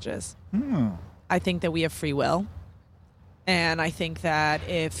micromanages. I think that we have free will. And I think that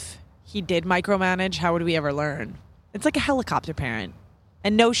if He did micromanage, how would we ever learn? It's like a helicopter parent.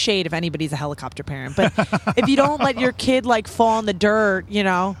 And no shade if anybody's a helicopter parent. But if you don't let your kid like fall in the dirt,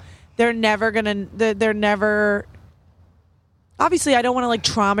 they're never. Obviously, I don't want to like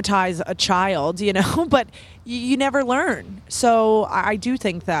traumatize a child, but you never learn. So I do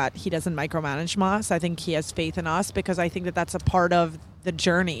think that He doesn't micromanage us. I think He has faith in us because I think that that's a part of the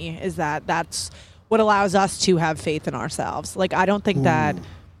journey, is that's what allows us to have faith in ourselves. Like, I don't think that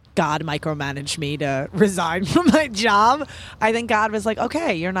God micromanaged me to resign from my job. I think God was like,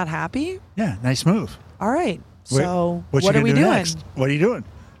 okay, you're not happy? Yeah, nice move. All right. So what are we doing? Next? What are you doing?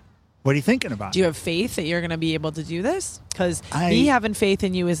 What are you thinking about? Do you have faith that you're going to be able to do this? Because me having faith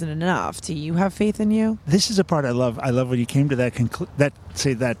in you isn't enough. Do you have faith in you? This is a part I love. I love when you came to that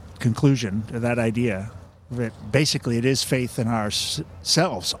conclusion, or that idea. That basically, it is faith in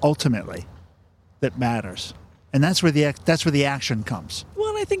ourselves ultimately that matters, and that's where the action comes. Well,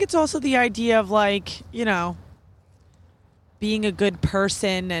 and I think it's also the idea of like being a good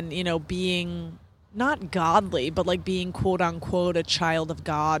person and being not godly, but like being quote unquote a child of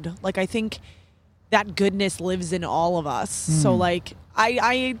God. Like, I think that goodness lives in all of us. So like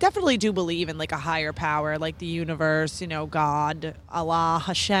I definitely do believe in like a higher power, like the universe, God, Allah,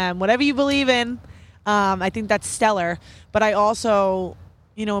 Hashem, whatever you believe in. I think that's stellar. But I also,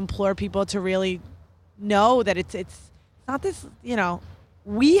 implore people to really know that it's not this,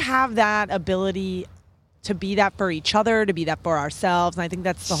 we have that ability to be that for each other, to be that for ourselves. And I think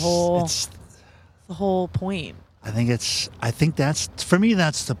that's the whole point. I think that's, for me,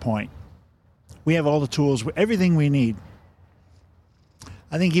 that's the point. We have all the tools, everything we need.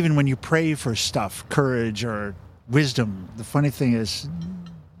 I think even when you pray for stuff, courage or wisdom, the funny thing is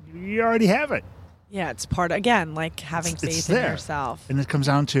you already have it. Yeah, it's part, again, like having faith in yourself. And it comes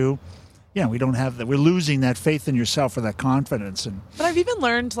down to, we don't have that. We're losing that faith in yourself or that confidence. But I've even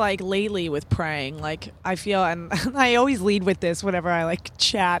learned, like, lately with praying, like, I feel, and I always lead with this whenever I, like,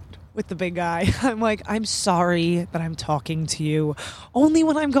 chat with the big guy. I'm like, I'm sorry that I'm talking to you only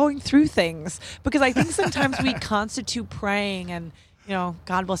when I'm going through things. Because I think sometimes we constitute praying and,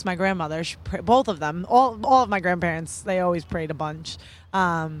 God bless my grandmother. She both of them, all of my grandparents, they always prayed a bunch.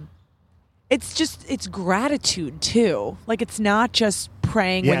 It's gratitude too. Like, it's not just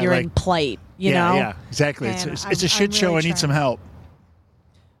praying when you're in plight, you know? Yeah, exactly. It's a shit show. I need some help.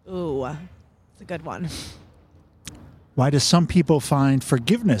 Ooh, it's a good one. Why do some people find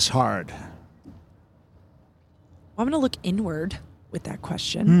forgiveness hard? Well, I'm going to look inward with that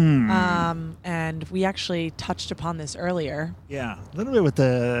question. And we actually touched upon this earlier. Yeah, a little bit with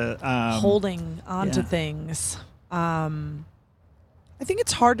the... holding on to things. I think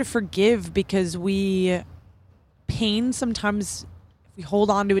it's hard to forgive because pain sometimes, if we hold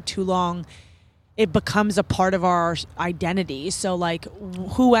on to it too long, it becomes a part of our identity. So, like,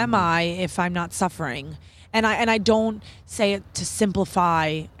 who am I if I'm not suffering? And I don't say it to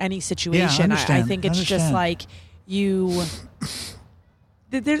simplify any situation. Yeah, I think it's just like it's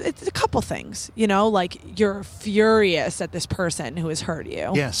a couple things, like you're furious at this person who has hurt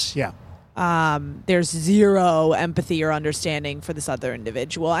you. Yes, yeah. There's zero empathy or understanding for this other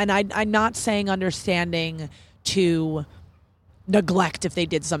individual. And I'm not saying understanding to neglect if they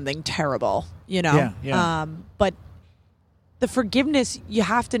did something terrible, Yeah. But the forgiveness, you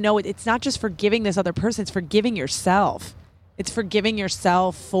have to know it's not just forgiving this other person, it's forgiving yourself. It's forgiving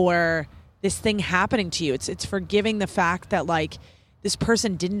yourself for this thing happening to you. It's forgiving the fact that, like, this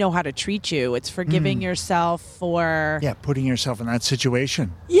person didn't know how to treat you. It's forgiving yourself for... Yeah, putting yourself in that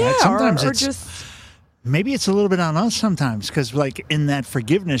situation. Yeah, right? Sometimes or just... Maybe it's a little bit on us sometimes because, like, in that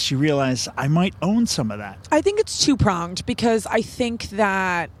forgiveness, you realize I might own some of that. I think it's two-pronged because I think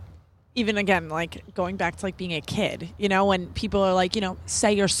that even, again, like, going back to, like, being a kid, when people are like,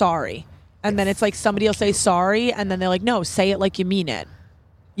 say you're sorry. And then it's like somebody will say sorry and then they're like, no, say it like you mean it.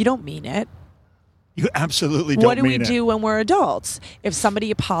 You don't mean it. You absolutely don't What do we mean it. do when we're adults? If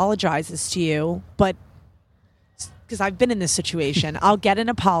somebody apologizes to you, but because I've been in this situation, I'll get an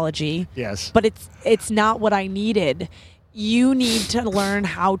apology. Yes. But it's not what I needed. You need to learn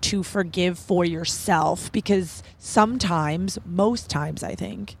how to forgive for yourself, because sometimes, most times I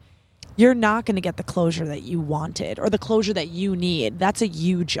think, you're not going to get the closure that you wanted or the closure that you need. That's a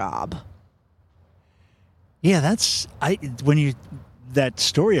you job. Yeah, that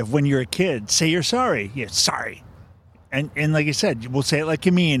story of when you're a kid, say you're sorry. Yeah, sorry. And like I said, we'll say it like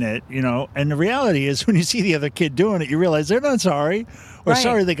you mean it, you know. And the reality is, when you see the other kid doing it, you realize they're not sorry, or Right.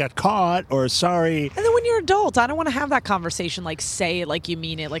 sorry they got caught, or sorry. And then when you're adult, I don't want to have that conversation like, say it like you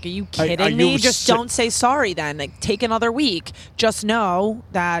mean it. Like, are you kidding are me? you Just don't say sorry then. Like, take another week. Just know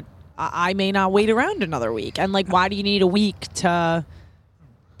that I may not wait around another week. And like, why do you need a week to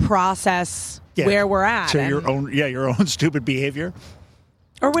process where we're at? So your own stupid behavior.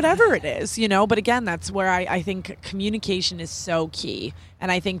 Or whatever it is, you know. But again, that's where I think communication is so key.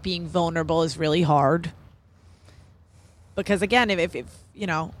 And I think being vulnerable is really hard. Because again, if you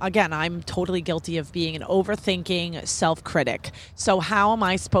know, again, I'm totally guilty of being an overthinking self-critic. So how am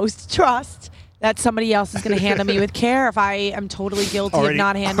I supposed to trust that somebody else is going to handle me with care if I am totally guilty of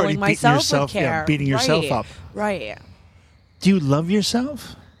not handling myself with care? Yeah, beating yourself up. Right. Do you love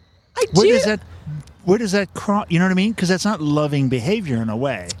yourself? I do. Where does that cross? You know what I mean? Because that's not loving behavior in a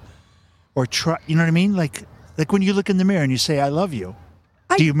way, or you know what I mean? Like when you look in the mirror and you say, "I love you."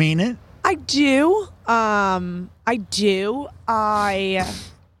 Do you mean it? I do. I do. I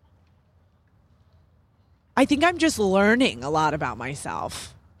think I'm just learning a lot about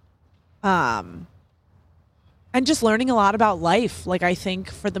myself. And just learning a lot about life. Like, I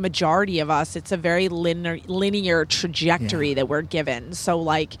think for the majority of us, it's a very linear trajectory that we're given. So,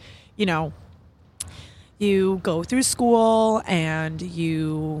 like, you know, you go through school and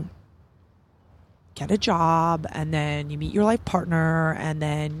you get a job, and then you meet your life partner, and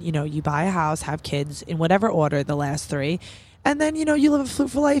then, you know, you buy a house, have kids, in whatever order, the last three. And then, you know, you live a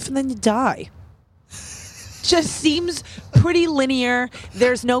fruitful life, and then you die. Just seems pretty linear.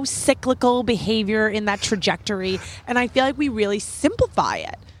 There's no cyclical behavior in that trajectory. And I feel like we really simplify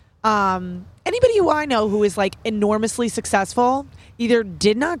it. Anybody who I know who is like enormously successful either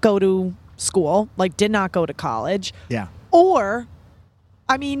did not go to school, like did not go to college. Yeah. Or,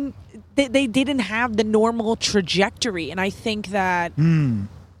 I mean, they didn't have the normal trajectory. And I think that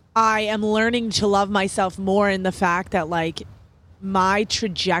I am learning to love myself more in the fact that, like, my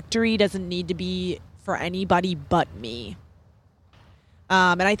trajectory doesn't need to be for anybody but me.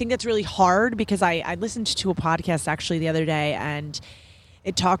 And I think that's really hard, because I listened to a podcast actually the other day, and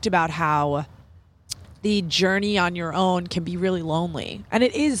it talked about how the journey on your own can be really lonely. And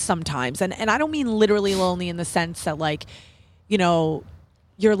it is sometimes. And I don't mean literally lonely in the sense that, like, you know,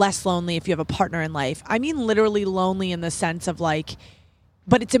 you're less lonely if you have a partner in life. I mean literally lonely in the sense of, like,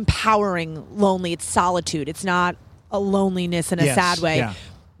 but it's empowering lonely. It's solitude. It's not a loneliness in a sad way. Yeah.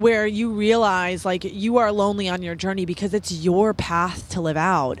 Where you realize, like, you are lonely on your journey because it's your path to live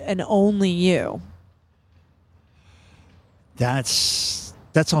out, and only you. That's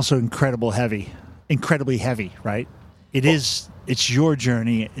also incredibly heavy, right? It's your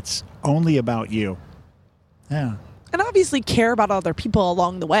journey. It's only about you. Yeah. And obviously care about other people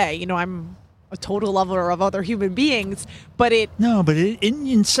along the way. You know, I'm a total lover of other human beings, but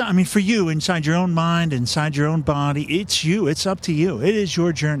inside, I mean, for you, inside your own mind, inside your own body, it's you. It's up to you. It is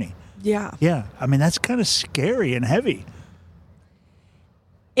your journey. Yeah. Yeah. I mean, that's kind of scary and heavy.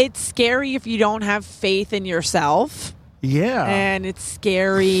 It's scary if you don't have faith in yourself. Yeah. And it's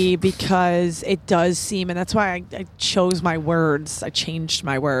scary because it does seem, and that's why I chose my words. I changed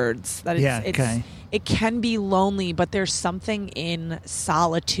my words. That it can be lonely, but there's something in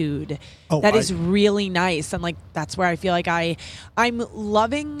solitude that is really nice. And, like, that's where I feel like I'm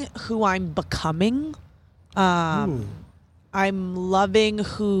loving who I'm becoming. I'm loving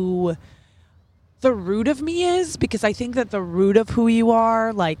who the root of me is, because I think that the root of who you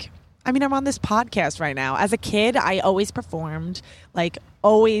are, like, I mean, I'm on this podcast right now. As a kid, I always performed, like,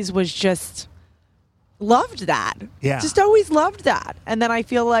 always was just loved that. Yeah. Just always loved that. And then I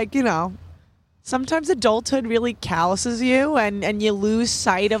feel like, you know, sometimes adulthood really calluses you, and you lose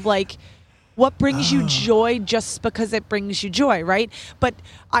sight of, like, what brings you joy just because it brings you joy, right? But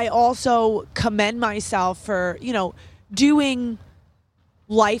I also commend myself for, you know, doing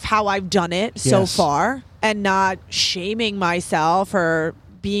life how I've done it so far, and not shaming myself or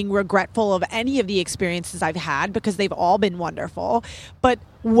being regretful of any of the experiences I've had, because they've all been wonderful, but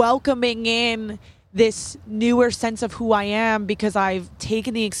welcoming in this newer sense of who I am, because I've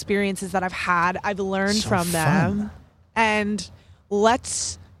taken the experiences that I've had, I've learned from them, and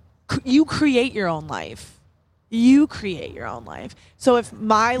let's you create your own life. You create your own life. So if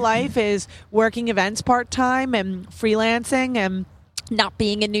my life is working events part-time and freelancing and not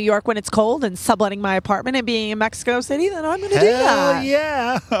being in New York when it's cold and subletting my apartment and being in Mexico City, then I'm going to do that.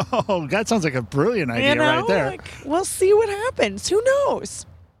 Yeah. Oh, that sounds like a brilliant idea right there. Like, we'll see what happens. Who knows?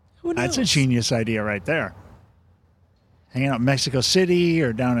 That's a genius idea right there. Hanging out in Mexico City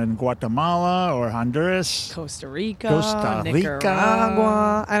or down in Guatemala or Honduras. Costa Rica.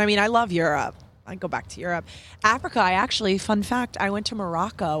 Nicaragua. And I mean, I love Europe. I go back to Europe. Africa, fun fact, I went to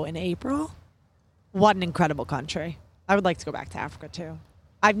Morocco in April. What an incredible country. I would like to go back to Africa, too.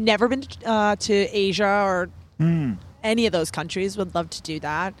 I've never been to Asia or any of those countries. Would love to do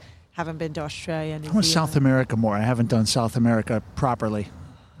that. Haven't been to Australia, New Zealand. I want South America more. I haven't done South America properly.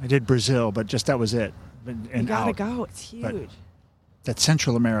 I did Brazil, but just that was it. You gotta go. It's huge. But that's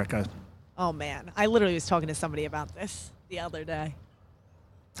Central America. Oh, man. I literally was talking to somebody about this the other day.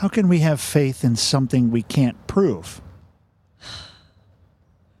 How can we have faith in something we can't prove?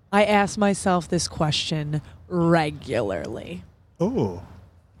 I ask myself this question regularly. Oh,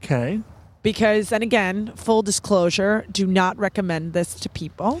 okay. Because, and again, full disclosure, do not recommend this to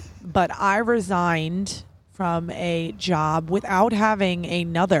people, but I resigned from a job without having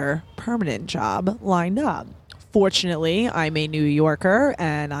another permanent job lined up. Fortunately, I'm a New Yorker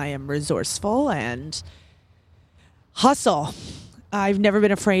and I am resourceful and hustle. I've never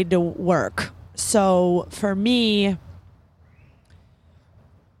been afraid to work. So for me,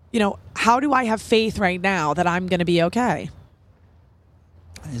 how do I have faith right now that I'm going to be okay?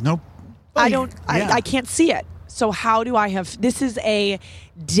 I can't see it. So how do I have, this is a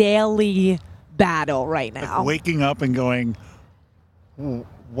daily battle right now. Like waking up and going,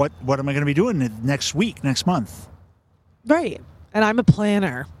 what am I going to be doing next week, next month? Right. And I'm a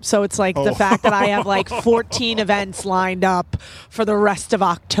planner. So it's like the fact that I have like 14 events lined up for the rest of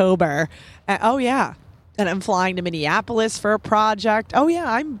October. And I'm flying to Minneapolis for a project.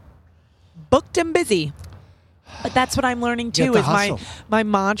 I'm booked and busy. But that's what I'm learning too. Is my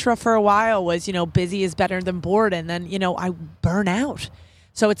mantra for a while was, busy is better than bored. And then, I burn out.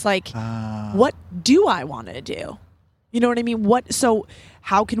 So it's like, what do I want to do? You know what I mean? So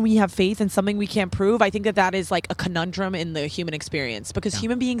how can we have faith in something we can't prove? I think that is like a conundrum in the human experience because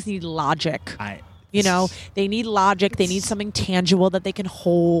human beings need logic. They need logic. They need something tangible that they can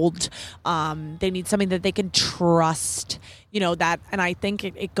hold. They need something that they can trust. And I think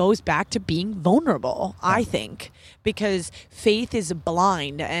it goes back to being vulnerable, I think, because faith is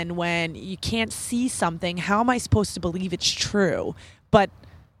blind. And when you can't see something, how am I supposed to believe it's true? But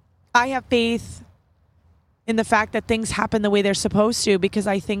I have faith in the fact that things happen the way they're supposed to, because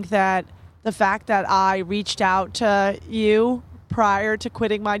I think that the fact that I reached out to you prior to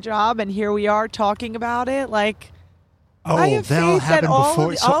quitting my job and here we are talking about it, like, I have that'll faith happen that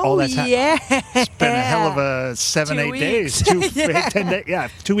before. It's been a hell of a 7-8 days. 10 days. Yeah,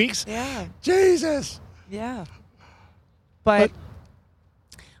 2 weeks. Yeah. Jesus. Yeah. But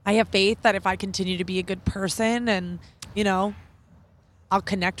I have faith that if I continue to be a good person and, I'll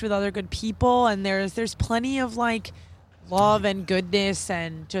connect with other good people, and there's plenty of like love and goodness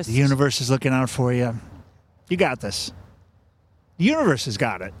and just the universe is looking out for you. You got this. The universe has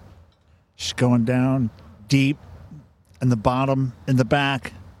got it. Just going down deep in the bottom, in the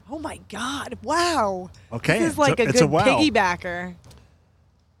back. Oh my God! Wow. Okay, this is like a good piggybacker.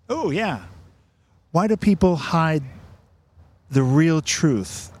 Oh yeah. Why do people hide the real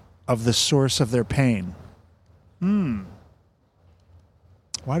truth of the source of their pain?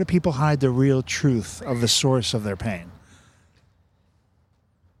 Why do people hide the real truth of the source of their pain?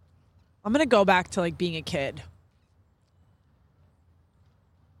 I'm going to go back to like being a kid.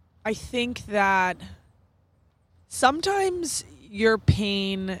 I think that sometimes your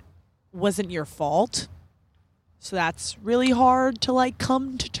pain wasn't your fault. So that's really hard to like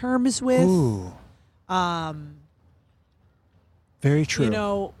come to terms with. Ooh. Very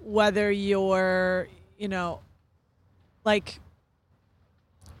true. Whether you're, like,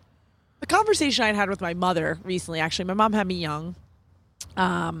 the conversation I had with my mother recently, actually, my mom had me young,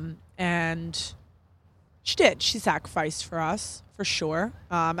 and she did. She sacrificed for us, for sure,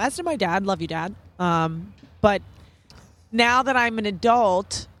 as did my dad. Love you, Dad. But now that I'm an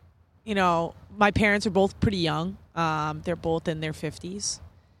adult, my parents are both pretty young. They're both in their 50s.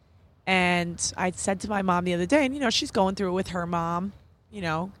 And I said to my mom the other day, and, she's going through it with her mom,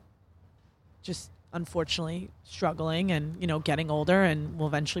 just unfortunately struggling and, getting older and will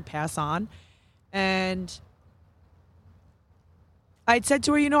eventually pass on. And I'd said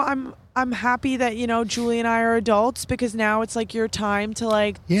to her, I'm happy that, Julie and I are adults, because now it's like your time to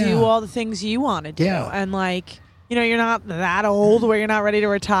like do all the things you want to do. Yeah. And like, you're not that old where you're not ready to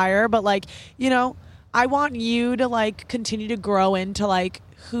retire, but like, I want you to like continue to grow into like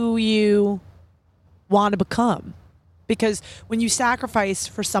who you want to become. Because when you sacrifice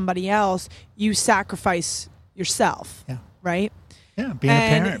for somebody else, you sacrifice yourself. Yeah. Right? Yeah,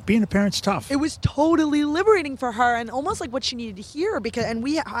 being a parent's tough. It was totally liberating for her and almost like what she needed to hear and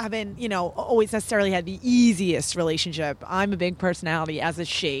we haven't, always necessarily had the easiest relationship. I'm a big personality, as is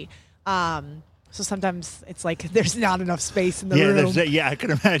she. So sometimes it's like there's not enough space in the room. I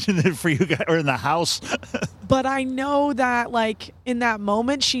can imagine that for you guys, or in the house. But I know that like in that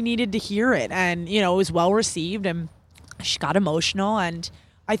moment she needed to hear it, and it was well received, and she got emotional. And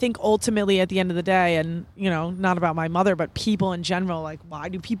I think ultimately at the end of the day, and not about my mother, but people in general, like, why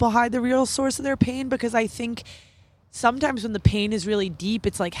do people hide the real source of their pain? Because I think sometimes when the pain is really deep,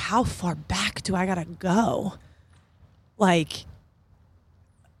 it's like, how far back do I gotta go? Like,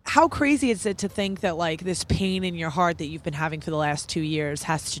 how crazy is it to think that like this pain in your heart that you've been having for the last 2 years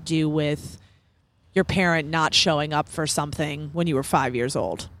has to do with your parent not showing up for something when you were 5 years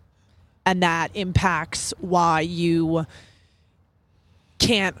old? And that impacts why you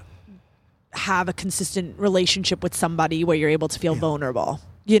can't have a consistent relationship with somebody where you're able to feel vulnerable.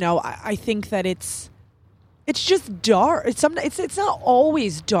 I think that it's just dark. It's not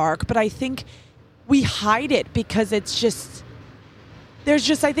always dark, but I think we hide it because there's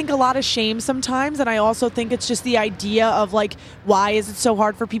just, I think, a lot of shame sometimes. And I also think it's just the idea of like, why is it so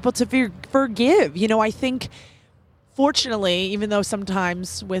hard for people to forgive? I think, fortunately, even though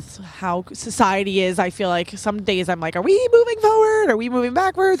sometimes with how society is, I feel like some days I'm like, are we moving forward? Are we moving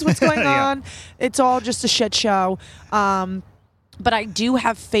backwards? What's going on? It's all just a shit show. But I do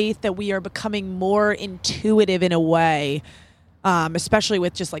have faith that we are becoming more intuitive in a way, especially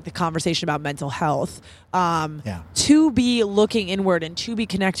with just like the conversation about mental health, to be looking inward and to be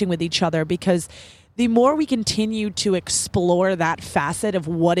connecting with each other, because the more we continue to explore that facet of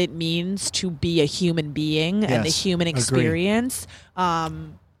what it means to be a human being and the human experience, we're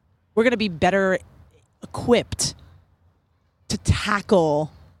going to be better equipped to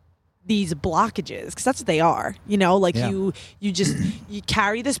tackle these blockages, because that's what they are. You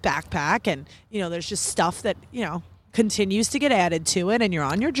carry this backpack, and there's just stuff that continues to get added to it, and you're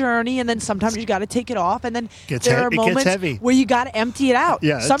on your journey, and then sometimes you got to take it off, and then there are moments where you got to empty it out.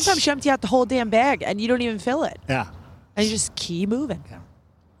 Sometimes you empty out the whole damn bag and you don't even fill it, and you just keep moving.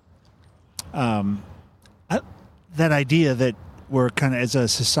 That idea that we're kind of, as a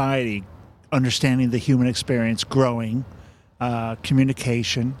society, understanding the human experience, growing,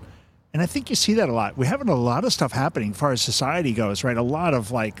 communication, and I think you see that a lot. We're having a lot of stuff happening as far as society goes, right? A lot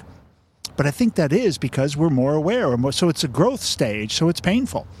of like, but I think that is because we're more aware. So it's a growth stage, so it's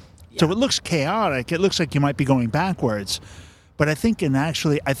painful. So it looks chaotic. It looks like you might be going backwards. But I think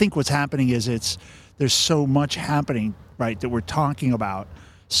I think what's happening is there's so much happening, right, that we're talking about.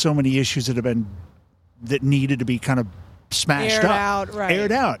 So many issues that needed to be kind of smashed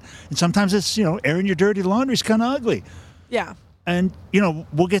aired out. And sometimes it's, airing your dirty laundry is kind of ugly. Yeah. And,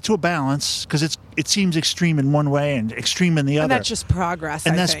 we'll get to a balance, because it seems extreme in one way and extreme in the other. And that's just progress,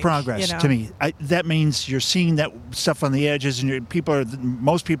 and that's progress to me. That means you're seeing that stuff on the edges, and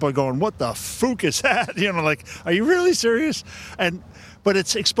most people are going, what the fook is that? Like, are you really serious? But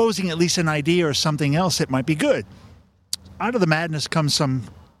it's exposing at least an idea or something else that might be good. Out of the madness comes some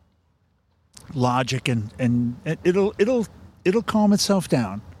logic, and it'll calm itself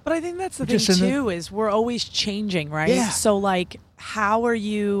down. But I think that's the thing, too, is we're always changing, right? Yeah. So, like, how are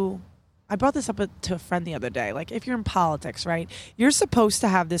you... I brought this up to a friend the other day. Like, if you're in politics, right, you're supposed to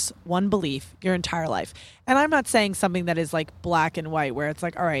have this one belief your entire life. And I'm not saying something that is, like, black and white, where it's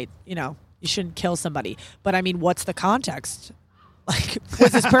like, all right, you shouldn't kill somebody. But, I mean, what's the context? Like,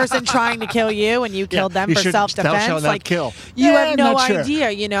 was this person trying to kill you and you killed them for self-defense? Thou shalt not kill. You have no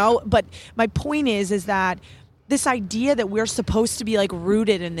idea, But my point is that this idea that we're supposed to be like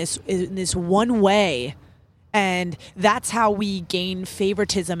rooted in this one way, and that's how we gain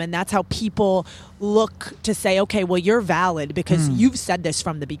favoritism, and that's how people look to say, okay, well, you're valid because you've said this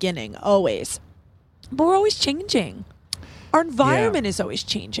from the beginning, always. But we're always changing. Our environment is always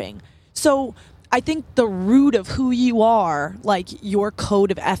changing. So I think the root of who you are, like your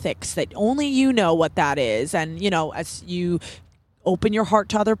code of ethics, that only you know what that is, and as you open your heart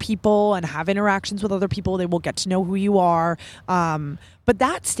to other people and have interactions with other people, they will get to know who you are. But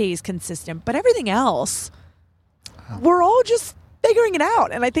that stays consistent. But everything else, we're all just figuring it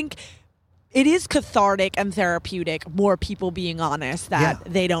out. And I think it is cathartic and therapeutic, more people being honest that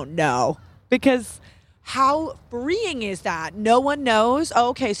they don't know. Because How freeing is that? No one knows. Oh,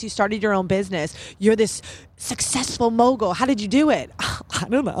 okay, so you started your own business. You're this successful mogul. How did you do it? I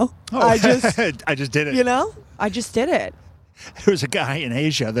don't know. I just did it. You know, I just did it. There was a guy in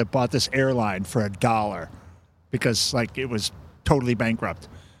Asia that bought this airline for $1 because, like, it was totally bankrupt,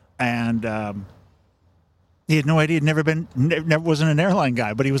 and he had no idea. He'd never wasn't an airline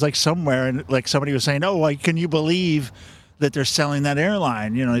guy, but he was like somewhere, and like somebody was saying, "Oh, like, can you believe that they're selling that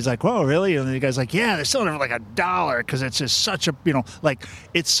airline?" You know, he's like, "Whoa, really?" And the guy's like, "Yeah, they're selling it for like $1 because it's just such a, you know, like,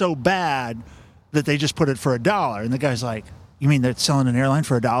 it's so bad that they just put it for $1." And the guy's like, "You mean they're selling an airline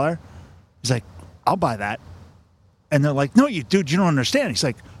for $1?" He's like, "I'll buy that." And they're like, "No, you dude, you don't understand." He's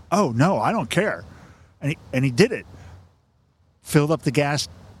like, "Oh no, I don't care," and he did it. Filled up the gas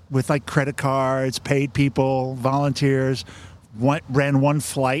with like credit cards, paid people, volunteers, ran one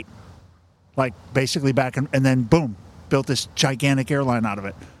flight, like basically back, and then boom, built this gigantic airline out of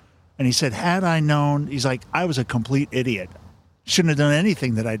it. And he said, had I known, he's like, I was a complete idiot. Shouldn't have done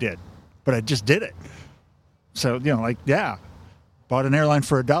anything that I did, but I just did it. So, you know, like, yeah, bought an airline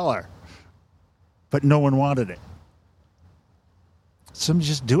for $1, but no one wanted it. Some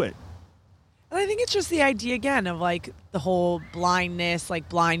just do it. And I think it's just the idea, again, of like the whole blindness, like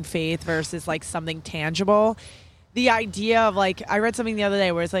blind faith versus like something tangible. The idea of like, I read something the other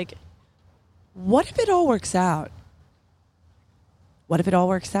day where it's like, what if it all works out? What if it all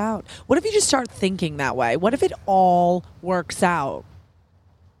works out? What if you just start thinking that way? What if it all works out?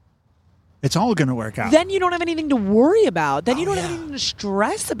 It's all going to work out. Then you don't have anything to worry about. Then you don't have anything to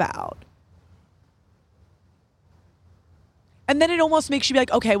stress about. And then it almost makes you be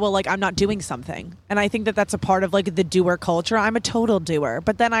like, okay, well, like, I'm not doing something. And I think that that's a part of like the doer culture. I'm a total doer.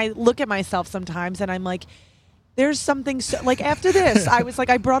 But then I look at myself sometimes and I'm like, there's something like after this, I was like,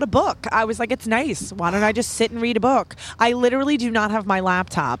 I brought a book. I was like, it's nice. Why don't I just sit and read a book? I literally do not have my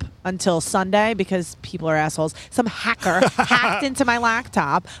laptop until Sunday because people are assholes. Some hacker hacked into my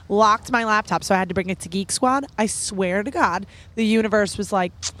laptop, locked my laptop, so I had to bring it to Geek Squad. I swear to God, the universe was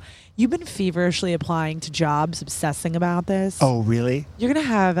like, you've been feverishly applying to jobs, obsessing about this. Oh, really? You're going to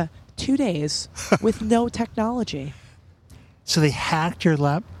have 2 days with no technology. So they hacked your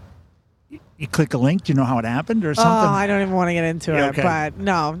laptop? You click a link. Do you know how it happened or something? Oh, I don't even want to get into it. Okay. But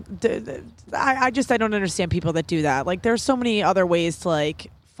no, I don't understand people that do that. Like, there's so many other ways to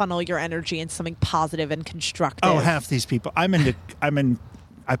like funnel your energy into something positive and constructive. Oh, half these people. I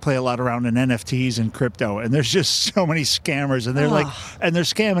play a lot around in NFTs and crypto, and there's just so many scammers, and they're they're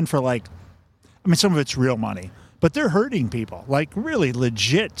scamming for like, I mean, some of it's real money, but they're hurting people, like really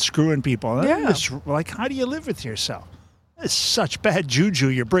legit screwing people. Yeah. It's like, how do you live with yourself? It's such bad juju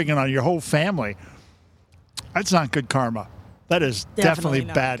you're bringing on your whole family. That's not good karma. That is definitely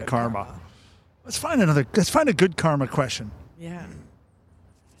bad karma. Let's find a good karma question. Yeah.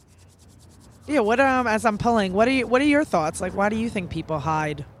 Yeah. What as I'm pulling, what are your thoughts? Like, why do you think people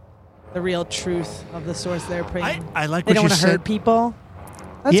hide the real truth of the source they're praying? I like they what don't you want to said. hurt people.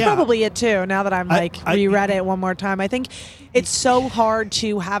 That's probably it too. Now that I'm reread it one more time, I think it's so hard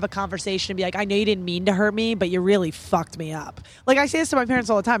to have a conversation and be like, I know you didn't mean to hurt me, but you really fucked me up. Like, I say this to my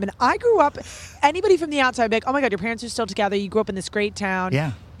parents all the time, and I grew up. Anybody from the outside be like, oh my God, your parents are still together. You grew up in this great town.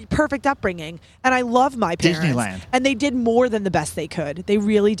 Yeah. Perfect upbringing, and I love my parents. Disneyland. And they did more than the best they could. They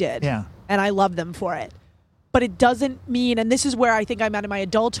really did. Yeah. And I love them for it. But it doesn't mean, and this is where I think I'm at in my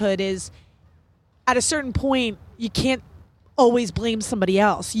adulthood, is at a certain point you can't always blame somebody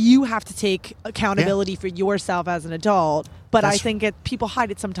else. You have to take accountability for yourself as an adult. But I think people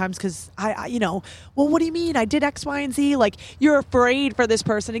hide it sometimes because well, what do you mean? I did X, Y, and Z. Like, you're afraid for this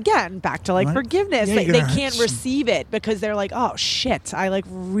person. Again, back to like forgiveness. Yeah, they can't receive it because they're like, oh shit, I like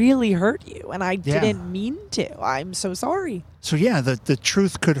really hurt you and I didn't mean to. I'm so sorry. So yeah, the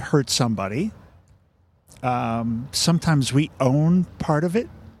truth could hurt somebody. Sometimes we own part of it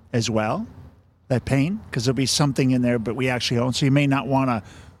as well. That pain, because there'll be something in there, but we actually own. So you may not want to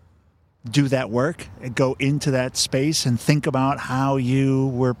do that work and go into that space and think about how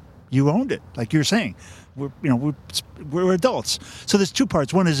you owned it, like you're saying. We're adults. So there's two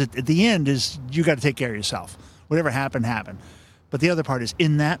parts. One is at the end is you got to take care of yourself. Whatever happened, happened. But the other part is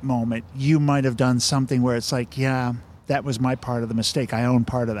in that moment you might have done something where it's like, yeah, that was my part of the mistake. I own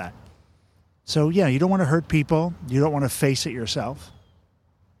part of that. So yeah, you don't want to hurt people. You don't want to face it yourself.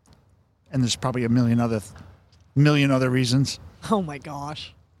 And there's probably a million other reasons. Oh my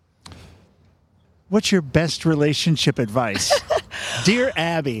gosh. What's your best relationship advice? Dear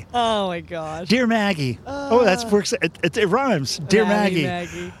Abby. Oh my gosh. Dear Maggie. That works. It rhymes. Dear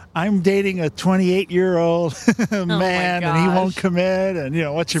Maggie. I'm dating a 28-year-old man, and he won't commit.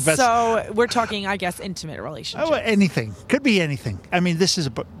 And what's your best? So we're talking, I guess, intimate relationship. Anything. Could be anything. I mean, this is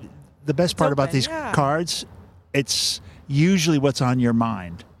the best part about open, these yeah. cards, it's usually what's on your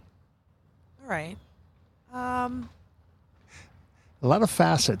mind. All right. A lot of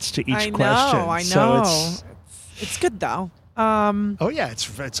facets to each I know, question. I So know. It's good though. oh yeah,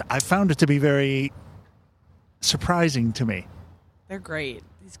 it's. I found it to be very surprising to me. They're great.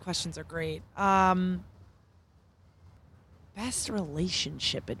 These questions are great. Best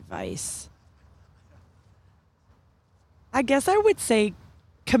relationship advice. I guess I would say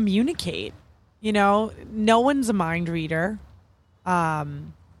communicate. You know, no one's a mind reader. I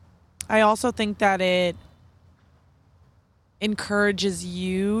also think that it encourages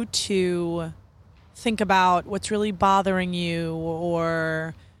you to think about what's really bothering you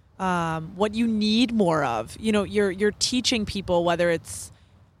or what you need more of. You know, you're teaching people, whether it's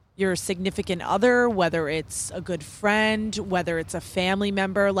your significant other, whether it's a good friend, whether it's a family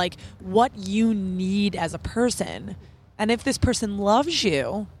member, like what you need as a person. And if this person loves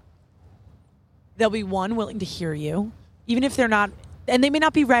you, they'll be willing to hear you, even if they're not, and they may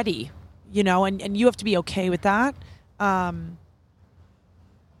not be ready, you know, and you have to be okay with that.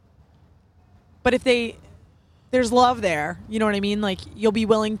 But if there's love there, you know what I mean? Like you'll be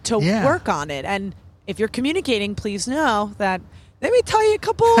willing to work on it. And if you're communicating, please know that they may tell you a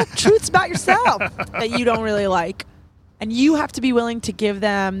couple truths about yourself that you don't really like. And you have to be willing to give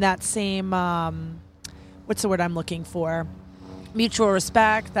them that same, what's the word I'm looking for? Mutual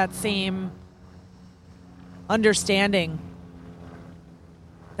respect, that same understanding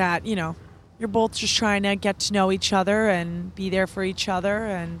that, you know, you're both just trying to get to know each other and be there for each other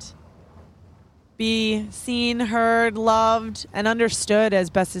and be seen, heard, loved, and understood as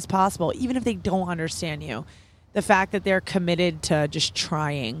best as possible, even if they don't understand you. The fact that they're committed to just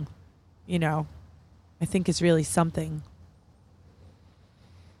trying, you know, I think is really something.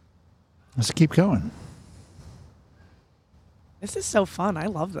 Let's keep going. This is so fun. I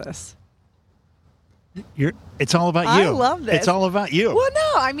love this. It's all about you. I love this. It's all about you. Well,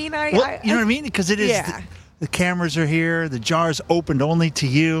 no, I mean, you know what I mean? Because it is. Yeah. The cameras are here. The jar's opened only to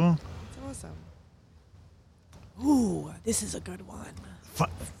you. That's awesome. Ooh, this is a good one.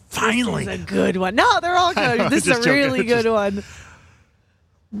 Finally. This is a good one. No, they're all good. This is a really good one.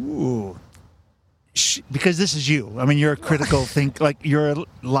 Ooh. Because this is you. I mean, you're a critical like you're a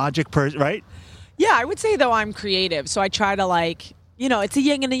logic person, right? Yeah, I would say, though, I'm creative. So I try to, like, you know, it's a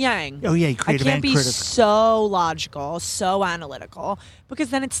yin and a yang. Oh, yeah, creative I can't and be critical. so logical, so analytical,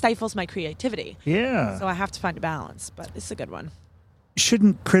 because then it stifles my creativity. Yeah. So I have to find a balance, but it's a good one.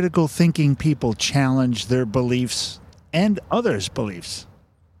 Shouldn't critical thinking people challenge their beliefs and others' beliefs?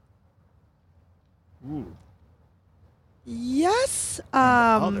 Ooh. Yes.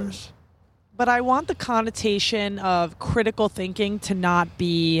 Others. But I want the connotation of critical thinking to not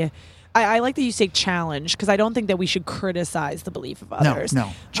be... I like that you say challenge, because I don't think that we should criticize the belief of others. No.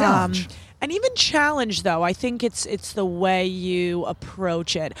 Challenge. And even challenge, though, I think it's the way you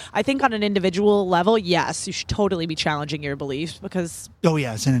approach it. I think on an individual level, yes, you should totally be challenging your beliefs, because Oh,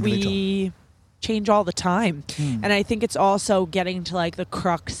 yeah, it's an individual. we change all the time. And I think it's also getting to, like, the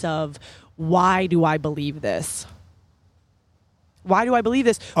crux of, why do I believe this? Why do I believe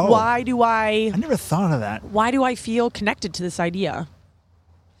this? Oh. Why do I never thought of that. Why do I feel connected to this idea?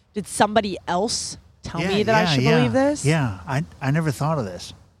 Did somebody else tell me that I should believe this? Yeah, I never thought of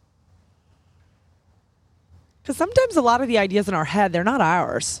this. Because sometimes a lot of the ideas in our head, they're not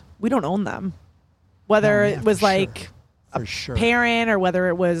ours. We don't own them. Whether it was like a parent, or whether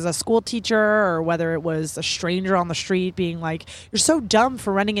it was a school teacher, or whether it was a stranger on the street being like, "You're so dumb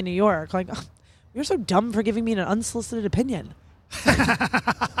for running in New York." Like, "Oh, you're so dumb for giving me an unsolicited opinion."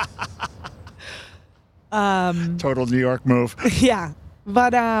 Total New York move. Yeah.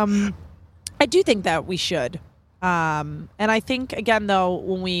 But I do think that we should. And I think, again, though,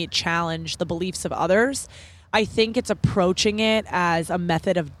 when we challenge the beliefs of others, I think it's approaching it as a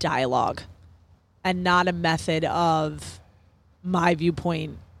method of dialogue and not a method of my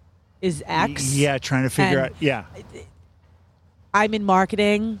viewpoint is X. Yeah, trying to figure out. Yeah. I'm in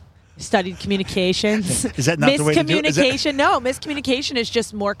marketing, studied communications. Is that not the way to do it? Miscommunication. No, miscommunication is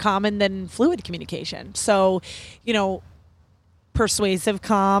just more common than fluid communication. So, you know, persuasive,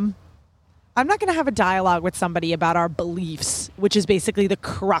 calm. I'm not going to have a dialogue with somebody about our beliefs, which is basically the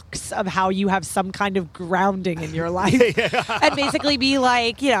crux of how you have some kind of grounding in your life. And basically be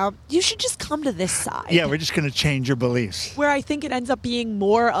like, you know, you should just come to this side. Yeah, we're just going to change your beliefs. Where I think it ends up being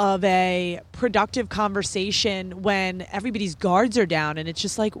more of a productive conversation when everybody's guards are down, and it's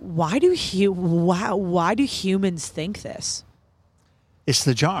just like, why do humans think this? It's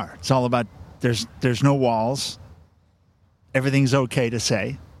the jar. It's all about there's no walls. Everything's okay to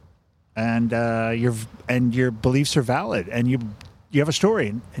say. And your beliefs are valid, and you have a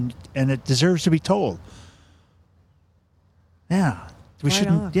story, and it deserves to be told. Yeah, we Right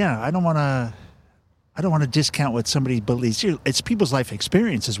shouldn't. on. Yeah, I don't want to discount what somebody believes. It's people's life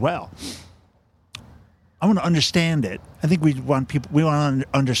experience as well. I want to understand it. I think we want to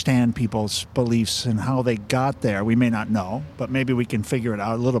understand people's beliefs and how they got there. We may not know, but maybe we can figure it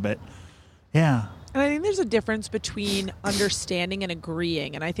out a little bit. Yeah. And I think there's a difference between understanding and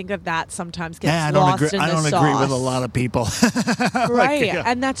agreeing, and I think that sometimes gets I lost in the I don't sauce. agree with a lot of people. Right, yeah.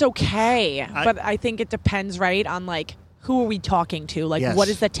 and that's okay. But I think it depends, right, on like who are we talking to? Like, Yes. what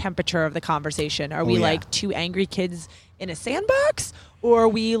is the temperature of the conversation? Are we yeah. like two angry kids in a sandbox, or are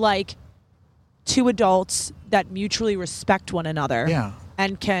we like two adults that mutually respect one another Yeah.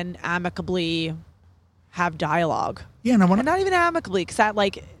 and can amicably have dialogue? Yeah, and And not even amicably, because that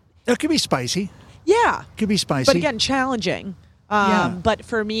like, it could be spicy. yeah. It could be spicy. But again, challenging. Yeah. But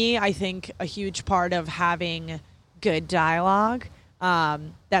for me, I think a huge part of having good dialogue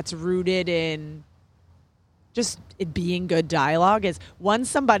that's rooted in just it being good dialogue is once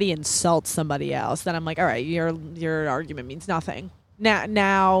somebody insults somebody else, then I'm like, all right, your argument means nothing.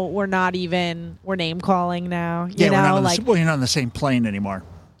 Now we're name calling now. You know, you're not on the same plane anymore.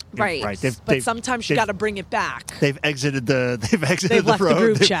 right. Right. But sometimes you got to bring it back. They've exited the They've left road. the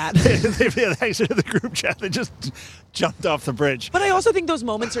group chat. They've exited the group chat. They just jumped off the bridge. But I also think those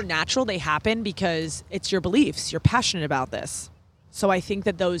moments are natural. They happen because it's your beliefs. You're passionate about this. So I think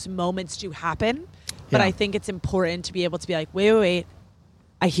that those moments do happen. But Yeah. I think it's important to be able to be like, wait.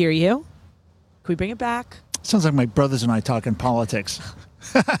 I hear you. Can we bring it back? Sounds like my brothers and I talking politics.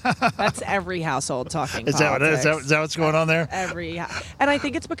 That's every household talking Is that politics. is that what's going on there? And I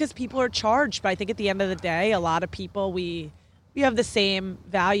think it's because people are charged. But I think at the end of the day, a lot of people, we have the same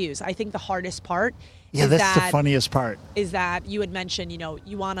values. I think the hardest part Yeah, that's the funniest part. is that you had mentioned,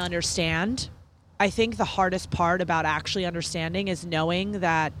 you want to understand. I think the hardest part about actually understanding is knowing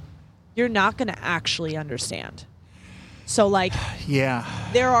that you're not going to actually understand. So like, Yeah.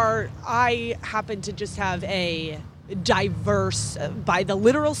 I happen to just have a diverse, by the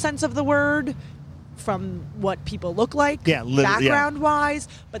literal sense of the word, from what people look like, background-wise,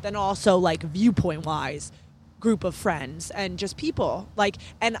 but then also like viewpoint-wise, group of friends and just people.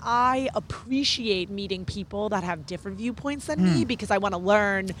 And I appreciate meeting people that have different viewpoints than me because I want to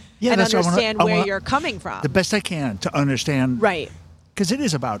learn and that's what understand I where wanna- you're coming from. The best I can to understand. Right. Because it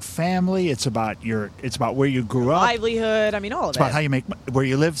is about family. It's about where you grew up. Livelihood. I mean, all of It's it. about how you make where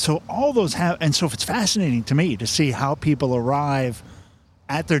you live. So all those and so it's fascinating to me to see how people arrive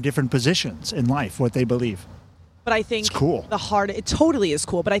at their different positions in life, what they believe. But I think It's cool. it totally is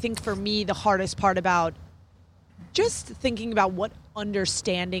cool. But I think for me, the hardest part about just thinking about what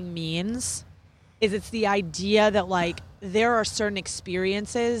understanding means is it's the idea that like there are certain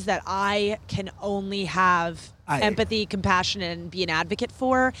experiences that I can only have empathy, compassion, and be an advocate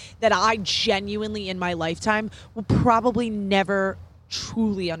for that I genuinely in my lifetime will probably never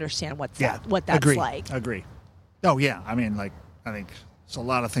truly understand what that's like. Agree. Oh yeah. I mean, like I think there's a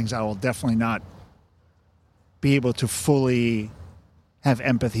lot of things I will definitely not be able to fully have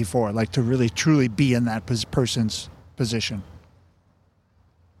empathy for, like to really truly be in that person's position.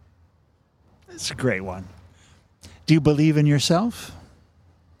 It's a great one. Do you believe in yourself?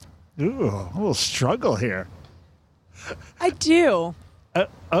 Ooh, a little struggle here. I do. No,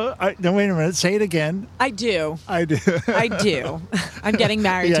 wait a minute. Say it again. I do. I do. I do. I'm getting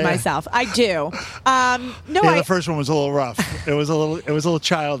married Yeah, to yeah. myself. I do. The first one was a little rough. It was a little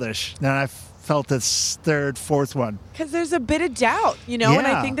childish. Then I felt this third, fourth one. Because there's a bit of doubt, and I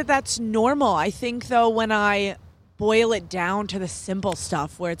Yeah. think that that's normal. I think, though, when I boil it down to the simple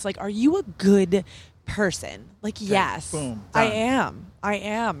stuff where it's like, are you a good person? Like, yes, boom, I done.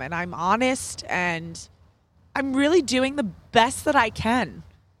 am. And I'm honest and I'm really doing the best that I can.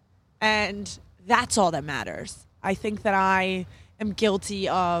 And that's all that matters. I think that I am guilty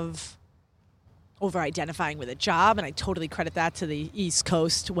of over-identifying with a job, and I totally credit that to the East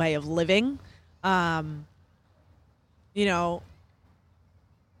Coast way of living.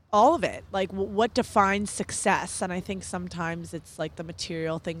 All of it. Like, what defines success? And I think sometimes it's like the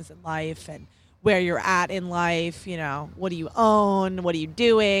material things in life and where you're at in life, what do you own? What are you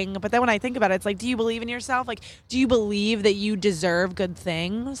doing? But then when I think about it, it's like, do you believe in yourself? Like, do you believe that you deserve good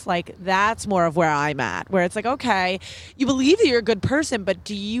things? Like, that's more of where I'm at, where it's like, okay, you believe that you're a good person, but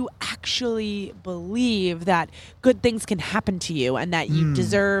do you actually believe that good things can happen to you and that you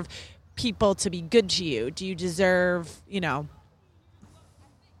deserve people to be good to you? Do you deserve,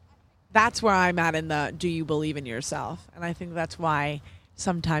 that's where I'm at in the do you believe in yourself? And I think that's why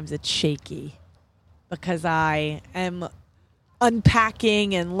sometimes it's shaky. Because I am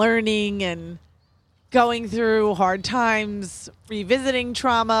unpacking and learning and going through hard times, revisiting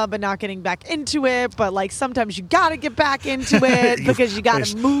trauma, but not getting back into it. But like sometimes you got to get back into it because you got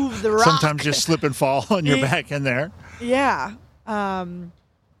to move the rock. Sometimes you slip and fall and you're back in there. Yeah.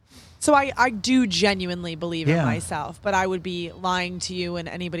 So I do genuinely believe in myself, but I would be lying to you and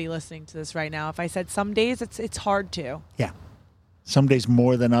anybody listening to this right now if I said some days it's hard to. Yeah. Some days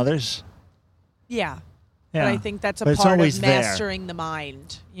more than others. Yeah. Yeah. But I think that's a part of mastering the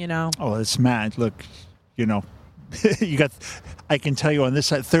mind, you know? Oh, it's mad. Look, you know, I can tell you on this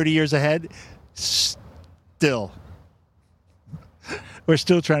side, 30 years ahead, still. We're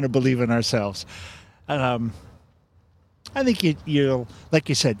still trying to believe in ourselves. I think you like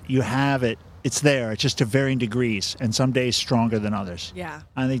you said, you have it. It's there. It's just to varying degrees, and some days stronger than others. Yeah.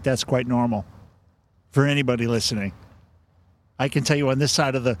 I think that's quite normal for anybody listening. I can tell you on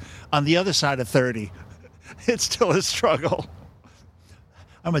the other side of 30, it's still a struggle.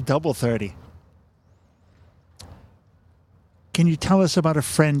 I'm a double 30. Can you tell us about a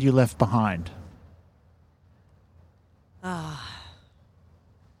friend you left behind?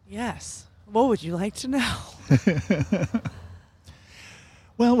 Yes. What would you like to know?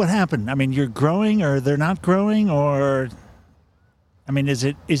 Well, what happened? I mean, you're growing or they're not growing, or I mean, is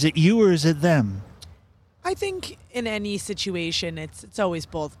it you or is it them? I think in any situation it's always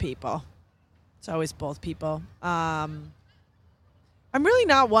both people. It's always both people. I'm really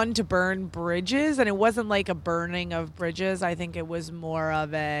not one to burn bridges, and it wasn't like a burning of bridges. I think it was more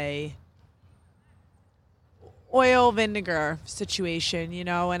of a oil vinegar situation, you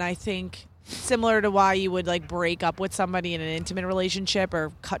know, and I think similar to why you would like break up with somebody in an intimate relationship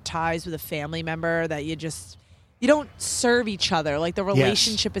or cut ties with a family member, that you don't serve each other. Like the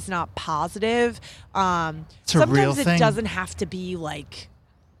relationship is not positive. It's a real thing. Sometimes it doesn't have to be like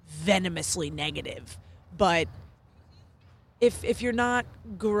venomously negative, but if you're not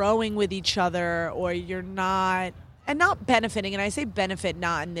growing with each other, or you're not benefiting, and I say benefit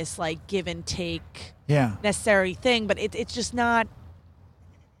not in this like give and take necessary thing, but it's just not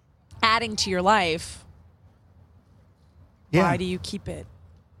adding to your life. Why do you keep it?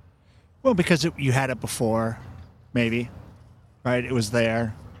 Well, because you had it before, maybe, right? It was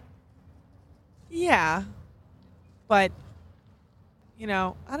there. Yeah, but you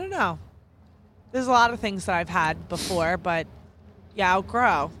know, I don't know. There's a lot of things that I've had before, but you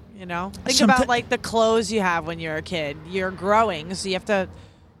outgrow, you know? Think about, like, the clothes you have when you're a kid. You're growing, so you have to...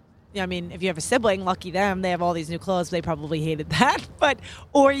 I mean, if you have a sibling, lucky them, they have all these new clothes. They probably hated that.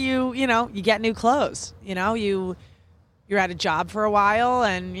 Or you get new clothes. You know, you're at a job for a while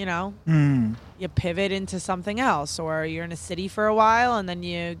and, you know, you pivot into something else. Or you're in a city for a while and then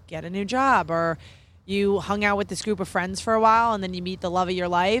you get a new job. Or... you hung out with this group of friends for a while, and then you meet the love of your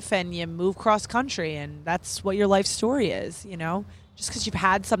life, and you move cross country, and that's what your life story is, you know? Just because you've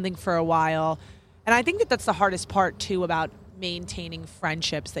had something for a while. And I think that that's the hardest part, too, about maintaining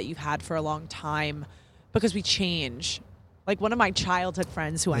friendships that you've had for a long time, because we change. Like one of my childhood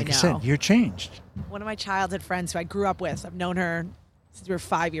friends who I know. Like I said, you're changed. One of my childhood friends who I grew up with, I've known her since we were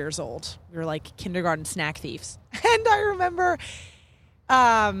 5 years old. We were like kindergarten snack thieves. And I remember...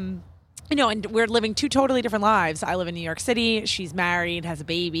 you know, and we're living two totally different lives. I live in New York City. She's married, has a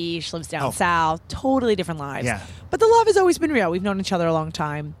baby. She lives down south. Totally different lives. Yeah. But the love has always been real. We've known each other a long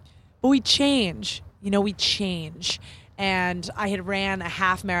time. But we change. You know, we change. And I had ran a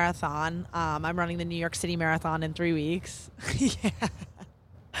half marathon. I'm running the New York City Marathon in 3 weeks. Yeah.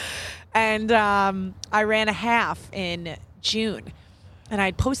 And I ran a half in June. And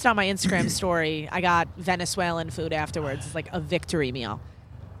I posted on my Instagram story, I got Venezuelan food afterwards. It's like a victory meal.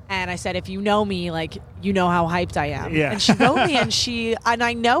 And I said, if you know me, like, you know how hyped I am. Yeah. And she wrote me, and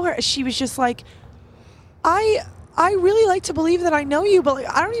I know her. She was just like, I really like to believe that I know you, but like,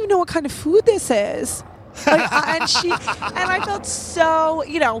 I don't even know what kind of food this is. Like, and I felt so,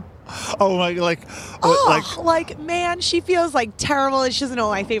 you know. Oh my, like, man, she feels like terrible, and she doesn't know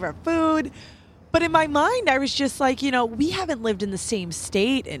my favorite food. But in my mind, I was just like, you know, we haven't lived in the same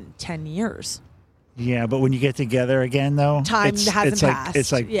state in 10 years. Yeah, but when you get together again, though, time hasn't passed.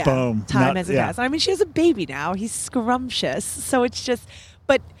 It's like boom. Time hasn't passed. I mean, she has a baby now. He's scrumptious. So it's just,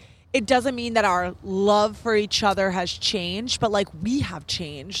 but it doesn't mean that our love for each other has changed, but like we have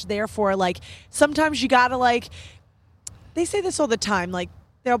changed. Therefore, like sometimes you gotta like, they say this all the time, like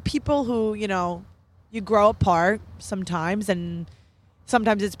there are people who, you know, you grow apart sometimes, and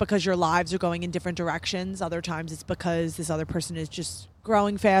sometimes it's because your lives are going in different directions. Other times it's because this other person is just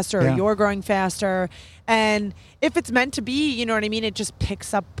growing faster, or you're growing faster. And if it's meant to be, you know what I mean, it just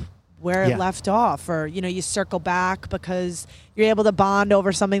picks up where it left off, or, you know, you circle back because you're able to bond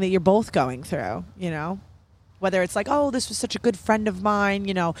over something that you're both going through, you know? Whether it's like, oh, this was such a good friend of mine,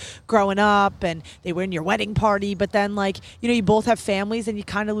 growing up, and they were in your wedding party, but then like, you both have families and you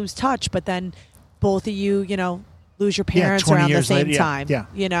kind of lose touch, but then both of you, lose your parents 20 around the years same later, time.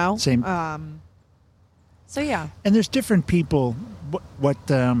 Yeah. Same. So yeah. And there's different people. What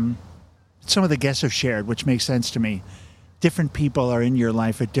some of the guests have shared, which makes sense to me. Different people are in your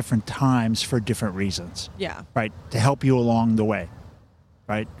life at different times for different reasons. Yeah. Right. To help you along the way.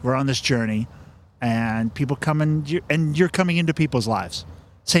 Right. We're on this journey, and people come and you're coming into people's lives.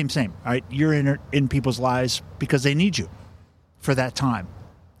 Same. Right. You're in people's lives because they need you for that time,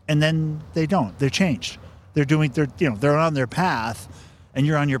 and then they don't. They're changed. They're on their path, and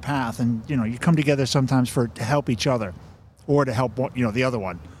you're on your path, and you come together sometimes to help each other, or to help the other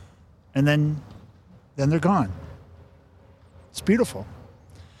one, and then they're gone. It's beautiful.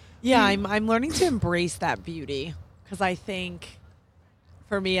 Yeah, I'm learning to embrace that beauty, because I think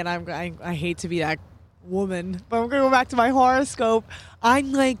for me, and I hate to be that woman, but I'm gonna go back to my horoscope.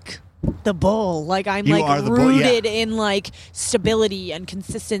 I'm like the bull. Like I'm You like are the bull, yeah. rooted in like stability and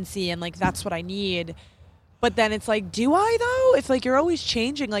consistency, and like that's what I need. But then it's like, do I though? If like you're always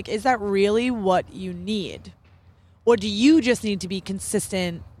changing, like is that really what you need? Or do you just need to be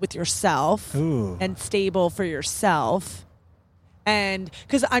consistent with yourself and stable for yourself? And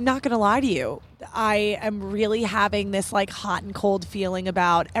because I'm not going to lie to you, I am really having this like hot and cold feeling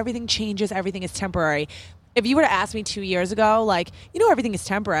about everything changes, everything is temporary. If you were to ask me 2 years ago, like, everything is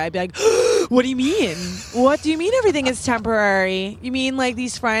temporary, I'd be like, what do you mean? What do you mean everything is temporary? You mean like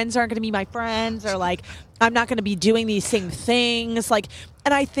these friends aren't going to be my friends, or like I'm not going to be doing these same things? Like,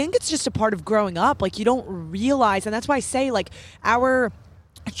 and I think it's just a part of growing up. Like you don't realize, and that's why I say like our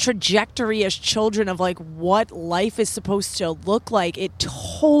trajectory as children of like what life is supposed to look like, it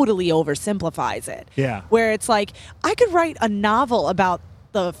totally oversimplifies it. Yeah. Where it's like I could write a novel about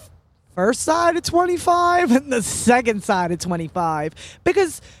the first side of 25 and the second side of 25,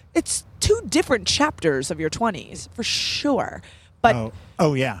 because it's two different chapters of your 20s for sure. But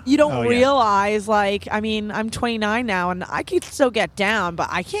yeah, you don't realize, like, I mean, I'm 29 now and I can still get down, but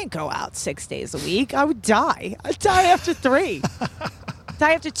I can't go out 6 days a week. I would die. I'd die after 3.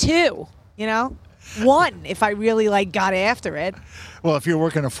 Die after 2, 1 if I really like got after it. Well, if you're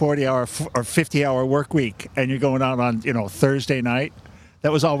working a 40-hour or 50-hour work week and you're going out on Thursday night,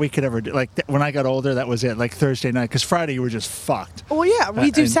 that was all we could ever do. Like when I got older, that was it. Like Thursday night, because Friday you were just fucked. Well, yeah,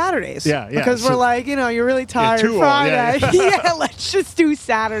 we do Saturdays. Yeah. Because we're like, you're really tired too old, Friday. yeah. Yeah, let's just do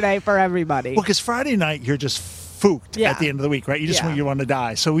Saturday for everybody. Well, because Friday night you're just fooked at the end of the week, right? You want to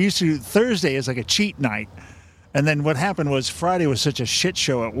die. So we used to do Thursday as like a cheat night. And then what happened was Friday was such a shit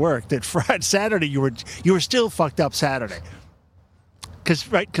show at work that Saturday you were still fucked up Saturday.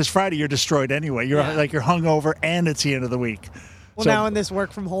 Because Friday you're destroyed anyway. You're you're hungover and it's the end of the week. Well, now in this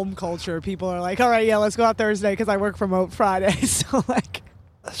work from home culture, people are like, all right, yeah, let's go out Thursday because I work from home Friday. So like,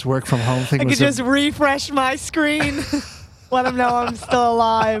 this work from home thing. I could just refresh my screen, let them know I'm still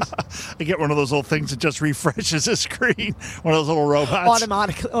alive. I get one of those little things that just refreshes the screen. One of those little robots.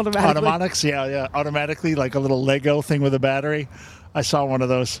 Automatically. Automatics, yeah. Automatically, like a little Lego thing with a battery. I saw one of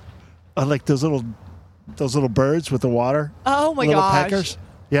those. Like those little birds with the water. Oh my little gosh. Peckers.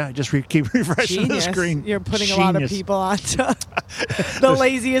 Yeah, just keep refreshing Genius. the screen. You're putting a lot of people onto the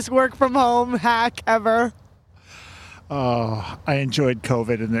laziest work from home hack ever. Oh, I enjoyed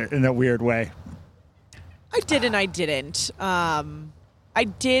COVID in a weird way. I did and I didn't. I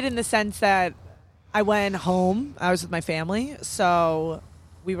did in the sense that I went home. I was with my family. So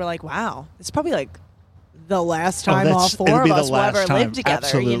we were like, wow, it's probably like the last time all 4 of us will ever live together,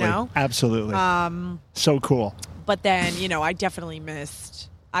 Absolutely. Absolutely. So cool. But then, I definitely missed.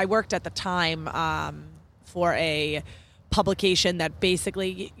 I worked at the time for a publication that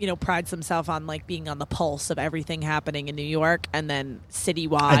basically, prides themselves on like being on the pulse of everything happening in New York and then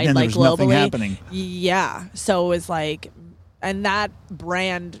citywide, and then like globally. Nothing happening. happening. Yeah. So it was like, and that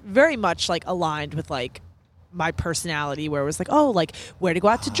brand very much like aligned with like my personality, where it was like, oh, like where to go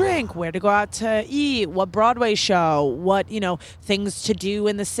out to drink, where to go out to eat, what Broadway show, what, things to do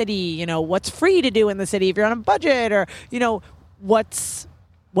in the city, what's free to do in the city if you're on a budget, or,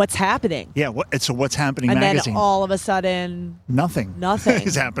 what's happening. Yeah, so what's happening and magazine. Then all of a sudden, nothing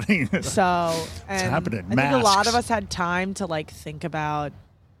is happening. So it's happening. I think a lot of us had time to like think about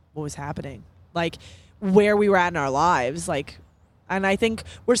what was happening, like where we were at in our lives, like. And I think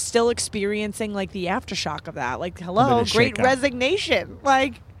we're still experiencing like the aftershock of that. Like, hello, great resignation.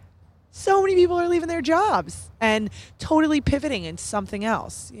 Like, so many people are leaving their jobs and totally pivoting into something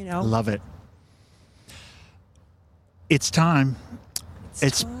else, Love it. It's time.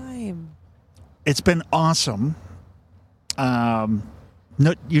 It's time. It's been awesome. No,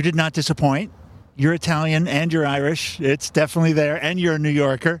 you did not disappoint. You're Italian and you're Irish. It's definitely there. And you're a New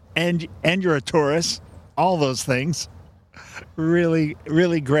Yorker and you're a tourist. All those things. Really,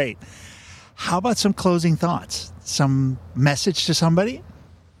 really great. How about some closing thoughts? Some message to somebody?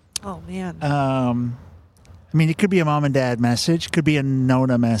 Oh, man. I mean, it could be a mom and dad message. Could be a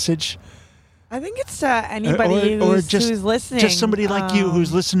Nona message. I think it's anybody who's listening. Just somebody like you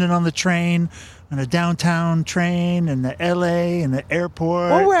who's listening on the train, on a downtown train, in the LA, in the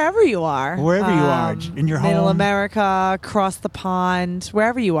airport. Or wherever you are. Wherever you are. In your home. Middle America, across the pond,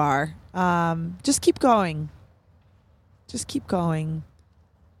 wherever you are. Just keep going. Just keep going.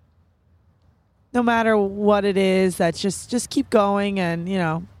 No matter what it is, that's just keep going. And, you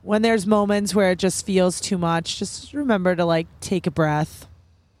know, when there's moments where it just feels too much, just remember to, like, take a breath.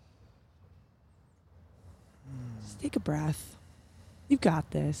 Just take a breath. You've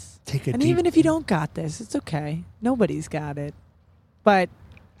got this. And even if you don't got this, it's okay. Nobody's got it. But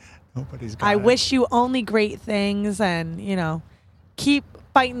I wish you only great things and, you know, keep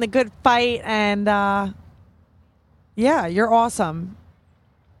fighting the good fight. And, yeah, you're awesome.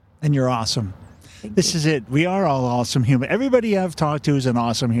 And you're awesome. This is it. We are all awesome human. Everybody I've talked to is an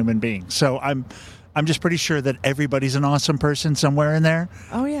awesome human being. So I'm just pretty sure that everybody's an awesome person somewhere in there.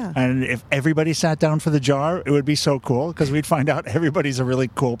 Oh, yeah. And if everybody sat down for the jar, it would be so cool because we'd find out everybody's a really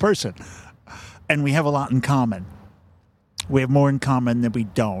cool person. And we have a lot in common. We have more in common than we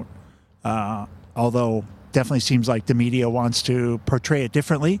don't. Although definitely seems like the media wants to portray it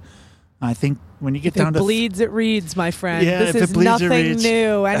differently. I think when you get down to... If it bleeds, it reads, my friend. Yeah, this is nothing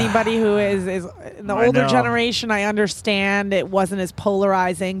new. Anybody who is in the older generation, I understand it wasn't as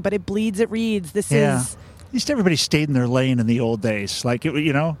polarizing, but it bleeds, it reads. This is... At least everybody stayed in their lane in the old days. Like,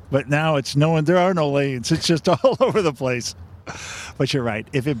 you know, but now it's no one. There are no lanes. It's just all over the place. But you're right.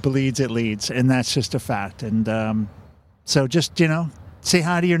 If it bleeds, it leads. And that's just a fact. And so just, you know, say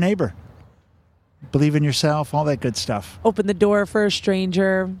hi to your neighbor. Believe in yourself, all that good stuff. Open the door for a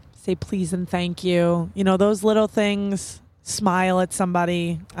stranger. Say please and thank you. You know, those little things. Smile at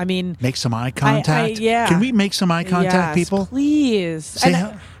somebody. I mean... Make some eye contact? Yeah. Can we make some eye contact, people? Please.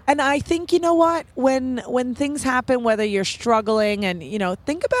 And I think, you know what? When things happen, whether you're struggling and, you know,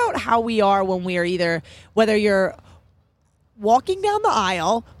 think about how we are when we are either... Whether you're walking down the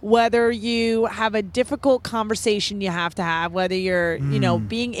aisle, whether you have a difficult conversation you have to have, whether you're, you know,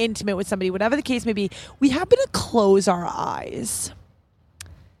 being intimate with somebody, whatever the case may be, we happen to close our eyes.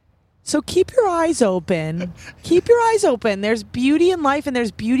 So keep your eyes open. Keep your eyes open. There's beauty in life and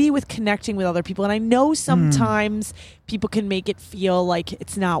there's beauty with connecting with other people. And I know sometimes people can make it feel like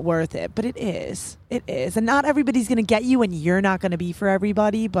it's not worth it, but it is. It is. And not everybody's going to get you and you're not going to be for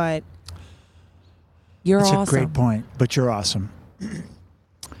everybody, but you're awesome. That's a great point, but you're awesome.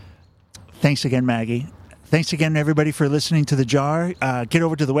 Thanks again, Maggie. Thanks again, everybody, for listening to The Jar. Get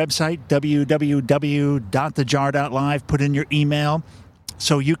over to the website, www.thejar.live. Put in your email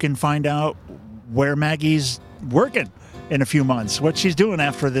so you can find out where Maggie's working in a few months, what she's doing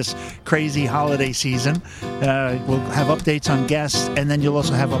after this crazy holiday season. We'll have updates on guests, and then you'll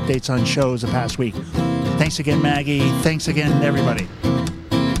also have updates on shows the past week. Thanks again, Maggie. Thanks again, everybody.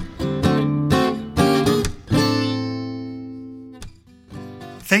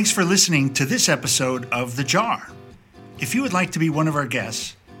 Thanks for listening to this episode of The Jar. If you would like to be one of our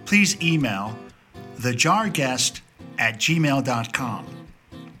guests, please email thejarguest@gmail.com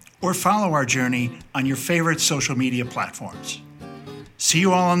or follow our journey on your favorite social media platforms. See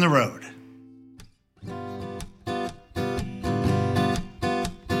you all on the road.